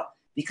Lauderdale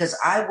because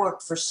I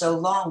worked for so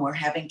long. We're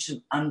having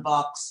to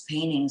unbox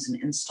paintings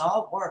and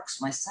install works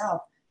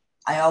myself.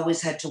 I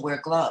always had to wear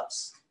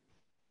gloves.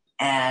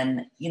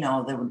 And, you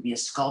know, there would be a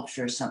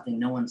sculpture or something.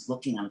 No one's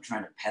looking. I'm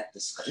trying to pet the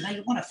sculpture. You know,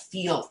 you want to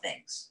feel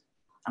things.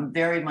 I'm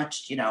very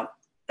much, you know,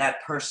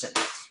 that person.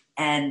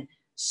 And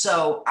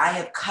so I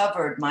have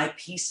covered my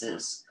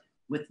pieces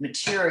with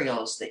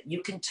materials that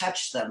you can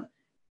touch them.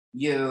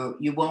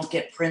 You won't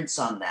get prints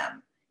on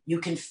them. You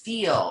can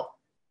feel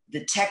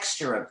the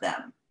texture of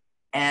them,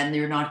 and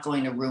you're not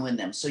going to ruin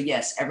them. So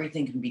yes,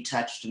 everything can be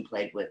touched and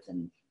played with,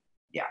 and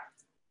yeah.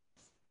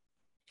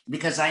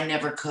 Because I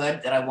never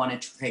could, that I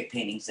wanted to create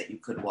paintings that you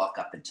could walk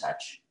up and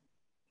touch.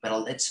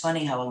 But it's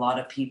funny how a lot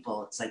of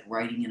people, it's like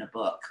writing in a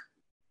book.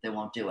 They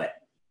won't do it.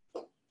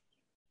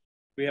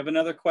 We have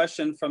another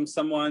question from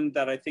someone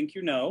that I think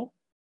you know.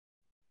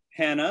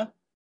 Hannah.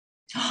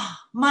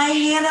 My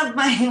Hannah,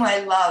 my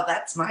love.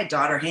 That's my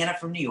daughter, Hannah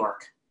from New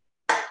York.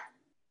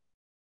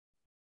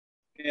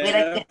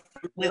 Hannah,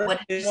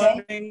 what did you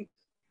say?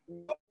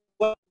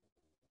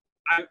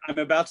 I'm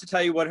about to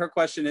tell you what her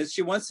question is.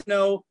 She wants to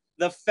know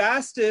the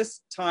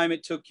fastest time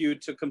it took you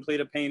to complete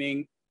a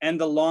painting and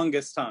the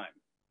longest time?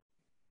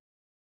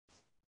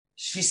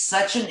 She's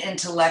such an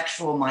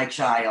intellectual, my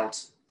child.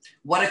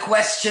 What a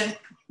question.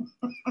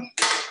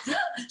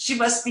 She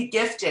must be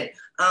gifted.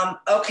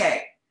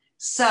 Okay,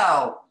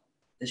 so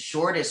the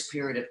shortest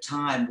period of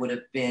time would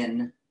have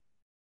been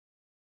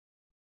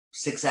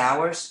 6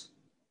 hours,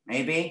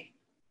 maybe.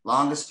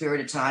 Longest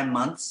period of time,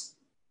 months.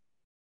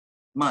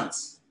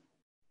 Months.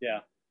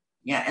 Yeah.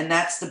 Yeah, and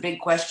that's the big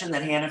question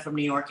that Hannah from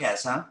New York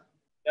has, huh?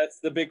 That's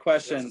the big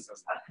question.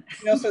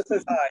 She also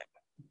says hi.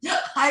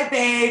 Hi,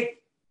 babe.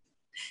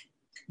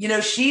 You know,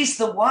 she's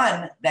the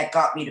one that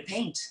got me to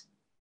paint.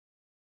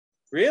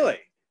 Really?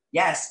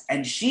 Yes,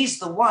 and she's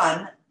the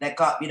one that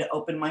got me to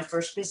open my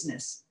first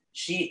business.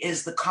 She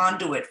is the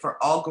conduit for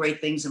all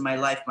great things in my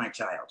life, my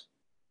child.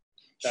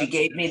 She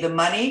gave me the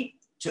money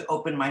to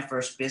open my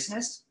first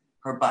business,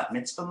 her bat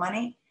mitzvah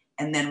money.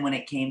 And then when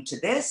it came to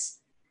this,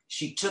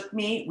 she took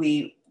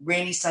me,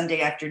 rainy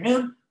Sunday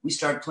afternoon, we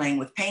started playing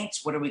with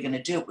paints. What are we going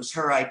to do? It was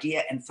her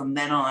idea. And from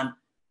then on,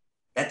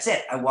 that's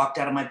it. I walked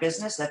out of my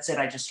business. That's it.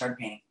 I just started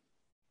painting.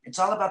 It's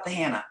all about the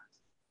Hannah.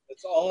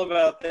 It's all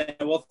about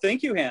that. Well,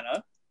 thank you,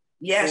 Hannah.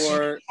 Yes,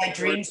 my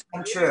dreams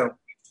come true.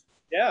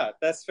 Yeah,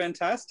 that's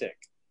fantastic.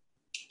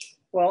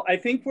 Well, I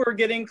think we're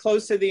getting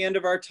close to the end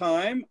of our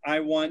time. I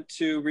want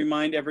to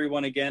remind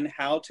everyone again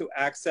how to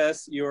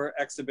access your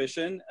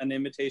exhibition, An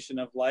Imitation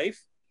of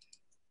Life.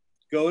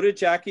 Go to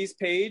Jacki's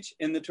page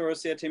in the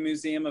TOROSIETE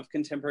Museum of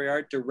Contemporary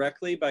Art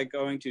directly by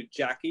going to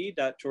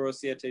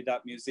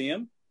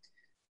jacki.torosiete.museum.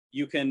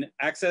 You can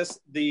access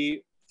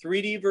the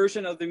 3D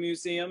version of the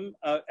museum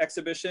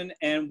exhibition,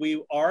 and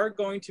we are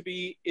going to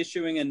be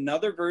issuing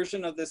another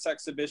version of this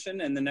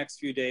exhibition in the next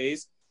few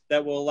days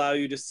that will allow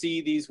you to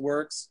see these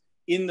works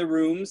in the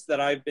rooms that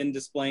I've been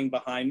displaying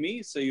behind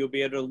me. So you'll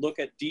be able to look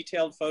at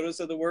detailed photos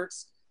of the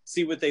works,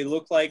 see what they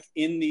look like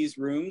in these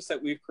rooms that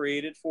we've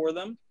created for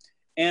them.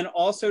 And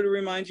also to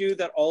remind you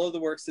that all of the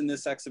works in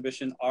this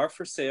exhibition are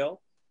for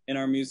sale in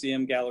our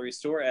museum gallery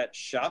store at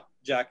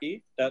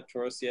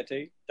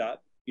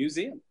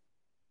shopjacki.torosiete.museum.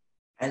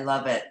 I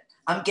love it.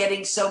 I'm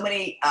getting so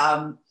many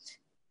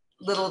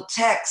little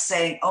texts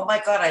saying, oh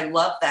my God, I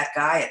love that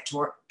guy at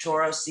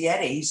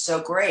TOROSIETE. He's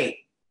so great.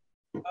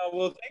 Oh,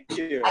 well, thank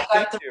you. I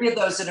got three of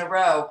those in a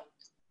row.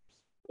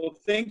 Well,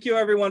 thank you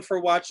everyone for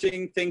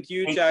watching. Thank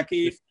you,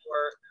 Jacki, for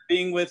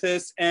being with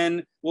us.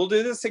 And we'll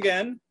do this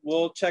again.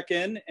 We'll check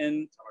in,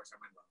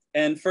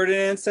 and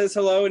Ferdinand says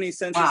hello and he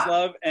sends his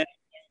love. And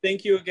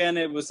thank you again.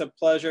 It was a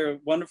pleasure.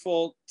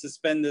 Wonderful to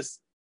spend this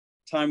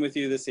time with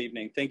you this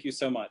evening. Thank you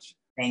so much.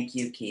 Thank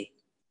you, Keith.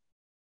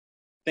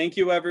 Thank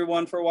you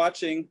everyone for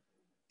watching.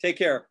 Take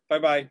care.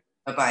 Bye-bye.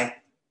 Bye-bye.